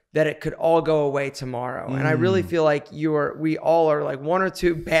aware that it could all go away tomorrow. And I really feel like we all are like one or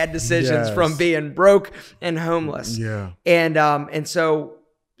two bad decisions from being broke and homeless. Yeah. And so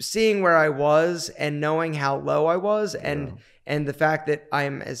seeing where I was and knowing how low I was and the fact that I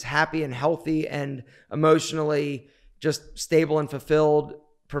am as happy and healthy and emotionally just stable and fulfilled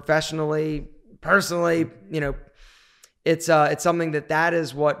professionally, personally, it's something that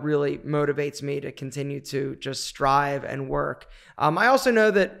is what really motivates me to continue to just strive and work. I also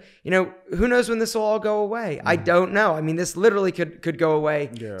know that, who knows when this will all go away? I don't know. I mean, this literally could go away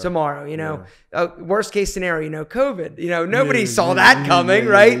tomorrow, worst case scenario, COVID, nobody saw that coming,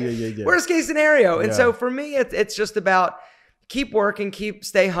 right? Worst case scenario. And so for me, it's just about keep working,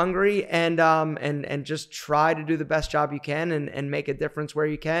 stay hungry, and just try to do the best job you can, and make a difference where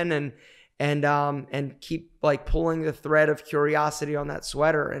you can, and keep like pulling the thread of curiosity on that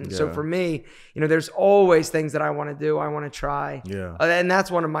sweater. And so for me, there's always things that I want to do, I want to try. And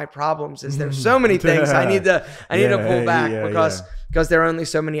that's one of my problems, is there's so many things I need to pull back because there are only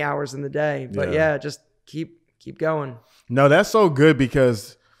so many hours in the day. But just keep going. No, that's so good,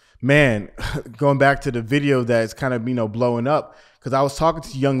 because man, going back to the video that's kind of, blowing up, because I was talking to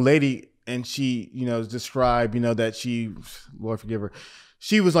a young lady, and she, described, that she, Lord forgive her,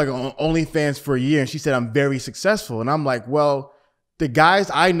 she was like on OnlyFans for a year, and she said, I'm very successful. And I'm like, well, the guys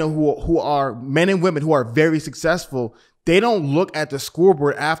I know who are men and women who are very successful, they don't look at the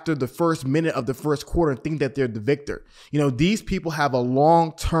scoreboard after the first minute of the first quarter and think that they're the victor. These people have a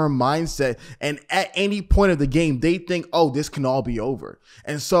long-term mindset, and at any point of the game, they think, oh, this can all be over.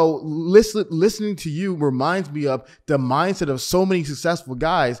 And so listening to you reminds me of the mindset of so many successful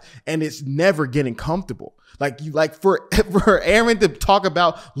guys, and it's never getting comfortable. Like for Aaron to talk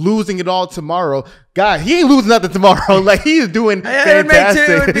about losing it all tomorrow, God, he ain't losing nothing tomorrow. Like, he is doing fantastic.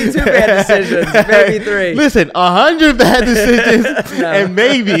 It would be 2 bad decisions, maybe 3. Listen, 100 bad decisions, and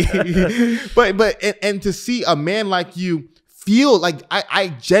maybe. But to see a man like you feel like, I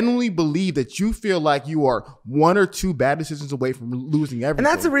genuinely believe that you feel like you are 1 or 2 bad decisions away from losing everything. And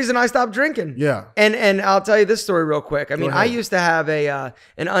that's the reason I stopped drinking. Yeah. And I'll tell you this story real quick. I mean, I used to have an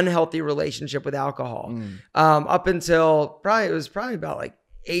unhealthy relationship with alcohol. Up until it was probably about like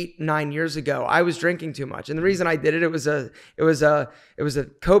 8-9 years ago. I was drinking too much. And the reason I did it, it was a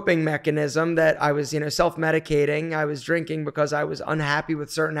coping mechanism that I was, self-medicating. I was drinking because I was unhappy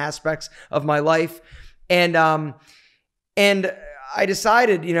with certain aspects of my life. And I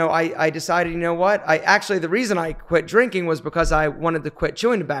decided, the reason I quit drinking was because I wanted to quit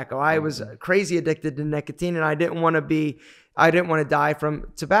chewing tobacco. I was crazy addicted to nicotine, and I didn't want to die from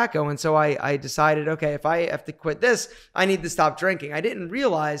tobacco. And so I decided, okay, if I have to quit this, I need to stop drinking. I didn't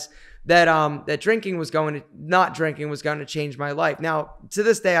realize that not drinking was going to change my life. Now, to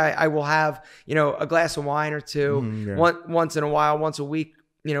this day, I will have, a glass of wine or two once in a while, once a week,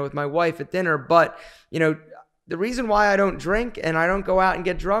 with my wife at dinner. But, the reason why I don't drink and I don't go out and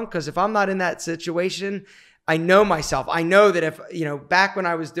get drunk, because if I'm not in that situation, I know myself. I know that if, back when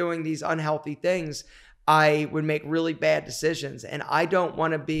I was doing these unhealthy things, I would make really bad decisions, and I don't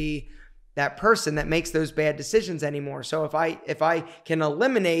want to be that person that makes those bad decisions anymore. So if I can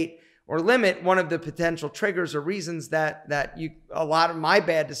eliminate or limit one of the potential triggers or reasons that a lot of my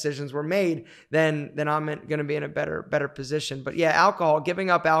bad decisions were made, then I'm going to be in a better position. But yeah, giving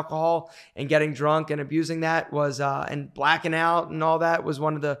up alcohol and getting drunk and abusing that was, and blacking out and all that was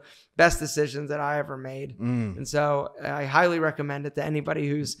one of the best decisions that I ever made. And so I highly recommend it to anybody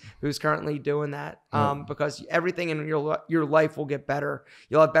who's currently doing that, because everything in your life will get better.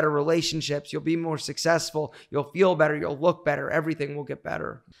 You'll have better relationships. You'll be more successful. You'll feel better. You'll look better. Everything will get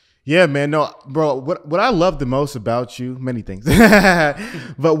better. Yeah, man. No, bro, what I love the most about you, many things,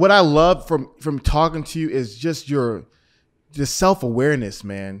 but what I love from talking to you is just your self-awareness,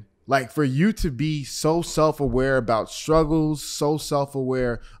 man. Like, for you to be so self-aware about struggles, so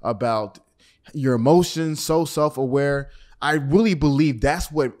self-aware about your emotions, so self-aware. I really believe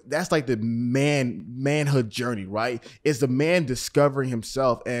that's like the manhood journey, right? Is the man discovering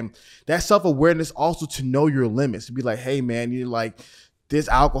himself, and that self-awareness also to know your limits, to be like, hey man, you're like, this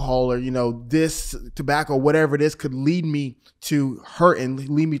alcohol or, this tobacco, whatever it is, could lead me to hurt and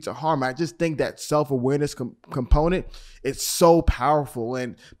lead me to harm. I just think that self-awareness component, it's so powerful.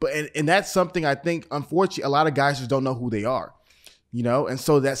 And that's something I think, unfortunately, a lot of guys just don't know who they are, and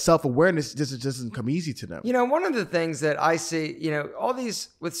so that self-awareness just doesn't come easy to them. One of the things that I see, all these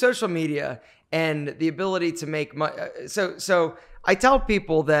with social media and the ability to make money. So I tell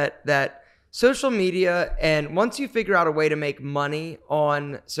people that social media, and once you figure out a way to make money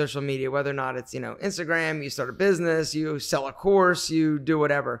on social media, whether or not it's, Instagram, you start a business, you sell a course, you do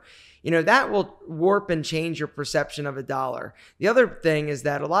whatever, that will warp and change your perception of a dollar. The other thing is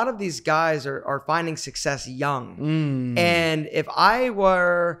that a lot of these guys are finding success young. And if I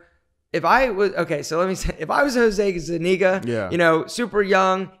was Jose Zuniga, super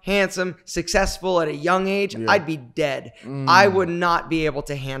young, handsome, successful at a young age, I'd be dead. I would not be able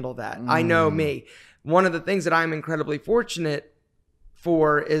to handle that. I know me. One of the things that I'm incredibly fortunate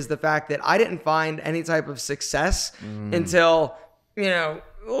for is the fact that I didn't find any type of success until,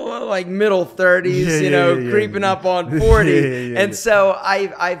 like middle 30s, creeping up on 40. And so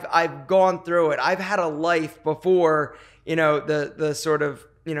I've gone through it. I've had a life before, the sort of,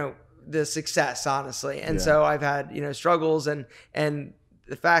 the success, honestly. And so I've had, struggles and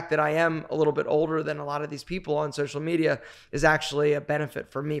the fact that I am a little bit older than a lot of these people on social media is actually a benefit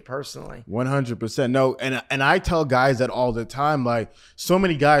for me personally. 100%. No, and I tell guys that all the time. Like, so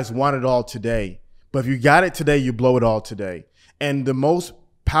many guys want it all today, but if you got it today, you blow it all today. And the most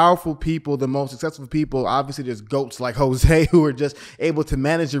powerful people, the most successful people, obviously there's goats like Jose who are just able to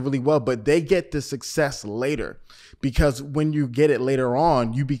manage it really well, but they get the success later. Because when you get it later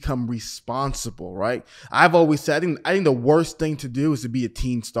on, you become responsible, right? I've always said, I think the worst thing to do is to be a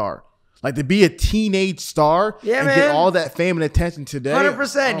teen star. Like, to be a teenage star and get all that fame and attention today.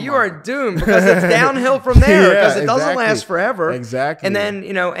 100%. You are doomed, because it's downhill from there, because it doesn't last forever. Exactly. And then,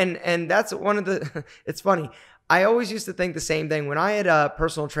 and that's one of the, it's funny. I always used to think the same thing when I had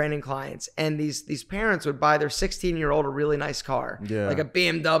personal training clients, and these parents would buy their 16-year-old a really nice car, like a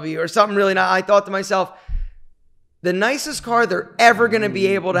BMW or something really nice. I thought to myself, the nicest car they're ever going to be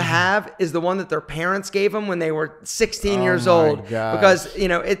able to have is the one that their parents gave them when they were 16 years old. Because,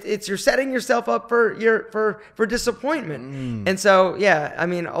 it's you're setting yourself up for disappointment. And so, yeah, I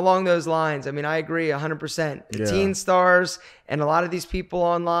mean, along those lines, I mean, I agree 100%. Teen stars and a lot of these people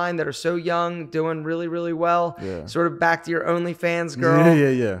online that are so young doing really, really well, sort of back to your OnlyFans girl.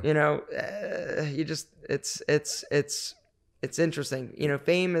 You just, it's interesting.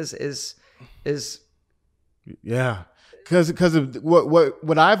 Fame is because of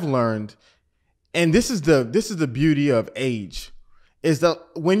what I've learned, and this is the beauty of age, is that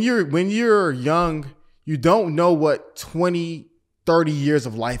when you're young, you don't know what 20, 30 years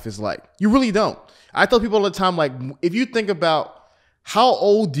of life is like. You really don't. I tell people all the time, like, if you think about how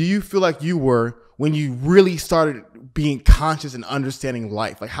old do you feel like you were when you really started being conscious and understanding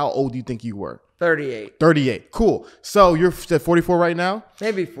life? Like, how old do you think you were? 38. 38. Cool. So you're at 44 right now?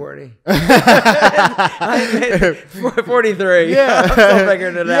 Maybe 40. 43. Yeah. I'm still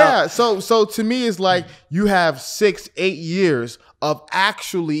figuring it out. Yeah. So to me, it's like you have 6-8 years of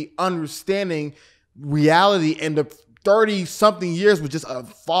actually understanding reality, and the 30-something years was just a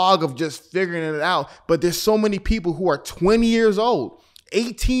fog of just figuring it out. But there's so many people who are 20 years old,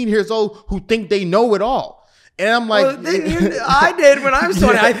 18 years old, who think they know it all. And I'm like, I did when I was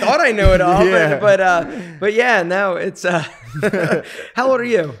 20. I thought I knew it all, but yeah, no, it's. How old are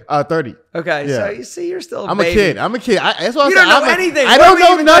you? 30. Okay, so you see, you're still. I'm a kid. That's what you don't know anything. I don't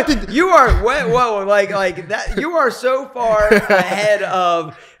know nothing. You are whoa, like that. You are so far ahead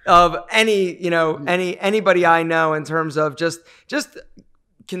of anybody I know in terms of just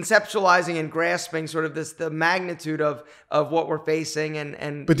conceptualizing and grasping sort of the magnitude of what we're facing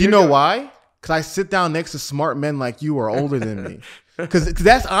and. But do you know why? Because I sit down next to smart men like you who are older than me. Because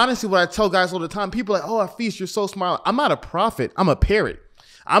that's honestly what I tell guys all the time. People are like, oh, Afees, you're so smart. I'm not a prophet. I'm a parrot.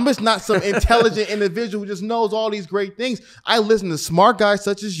 I'm just not some intelligent individual who just knows all these great things. I listen to smart guys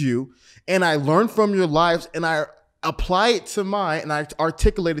such as you, and I learn from your lives, and I apply it to mine, and I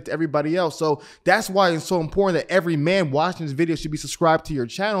articulate it to everybody else. So that's why it's so important that every man watching this video should be subscribed to your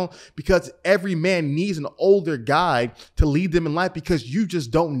channel, because every man needs an older guy to lead them in life, because you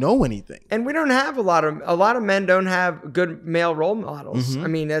just don't know anything. And we don't have a lot of men don't have good male role models. I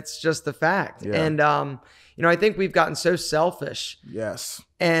mean, that's just the fact. And I think we've gotten so selfish. Yes.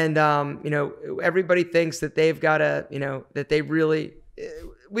 And everybody thinks that they've got to, that they really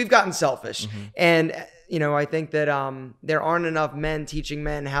we've gotten selfish. And I think that there aren't enough men teaching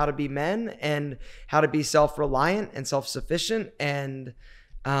men how to be men and how to be self-reliant and self-sufficient, and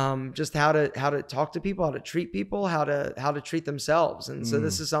just how to talk to people, how to treat people, how to treat themselves. And so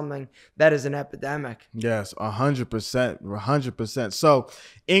this is something that is an epidemic. Yes, 100%, 100%. So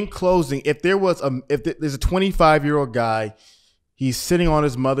in closing, if there's a 25-year-old guy, he's sitting on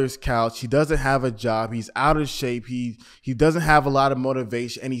his mother's couch. He doesn't have a job. He's out of shape. He doesn't have a lot of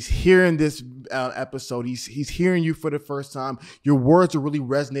motivation. And he's hearing this episode. He's hearing you for the first time. Your words are really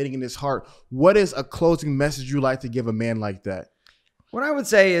resonating in his heart. What is a closing message you'd like to give a man like that? What I would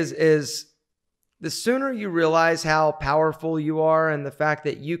say is the sooner you realize how powerful you are and the fact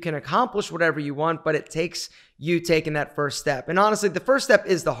that you can accomplish whatever you want, but it takes you taking that first step. And honestly, the first step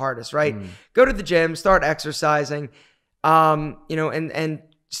is the hardest, right? Go to the gym, start exercising. And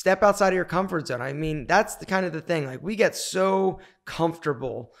step outside of your comfort zone. I mean, that's the kind of the thing. Like, we get so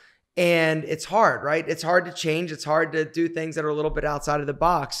comfortable, and it's hard, right? It's hard to change. It's hard to do things that are a little bit outside of the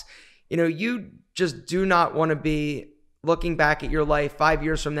box. You just do not want to be looking back at your life 5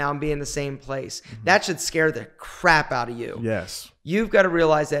 years from now and be in the same place. That should scare the crap out of you. Yes. You've got to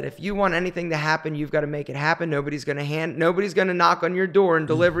realize that if you want anything to happen, you've got to make it happen. Nobody's going to knock on your door and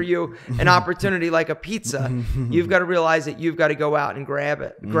deliver you an opportunity like a pizza. You've got to realize that you've got to go out and grab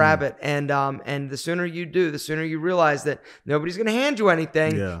it. And the sooner you do, the sooner you realize that nobody's going to hand you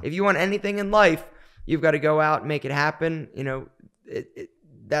anything. If you want anything in life, you've got to go out and make it happen.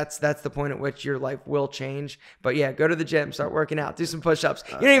 that's the point at which your life will change. But yeah, go to the gym, start working out, do some push-ups.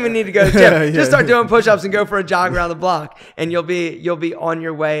 You don't even need to go to the gym. Just start doing push-ups and go for a jog around the block, and you'll be on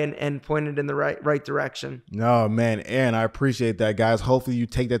your way and pointed in the right direction. No, man, Aaron, I appreciate that, guys. Hopefully you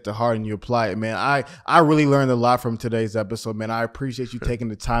take that to heart and you apply it, man. I really learned a lot from today's episode, man. I appreciate you taking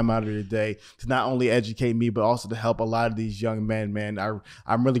the time out of your day to not only educate me, but also to help a lot of these young men, man.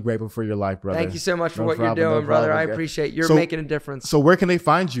 I'm really grateful for your life, brother. Thank you so much for what you're doing, brother. I appreciate you're making a difference. So where can they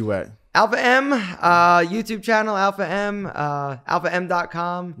find you at? Alpha M, YouTube channel, Alpha M,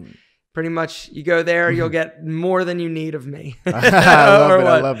 alphaM.com. Pretty much you go there, you'll get more than you need of me.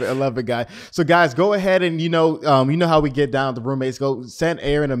 I love it, guys. So guys, go ahead and you know how we get down to roommates. Go send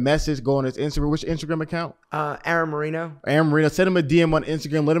Aaron a message, go on his Instagram. Which Instagram account? Aaron Marino. Aaron Marino. Send him a DM on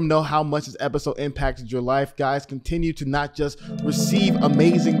Instagram. Let him know how much this episode impacted your life. Guys, continue to not just receive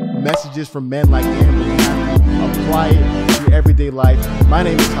amazing messages from men like Aaron, but you have to apply it to your everyday life. My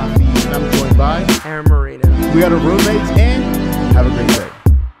name is Hafiz, and I'm joined by Aaron Marino. We are the roommates, and have a great day.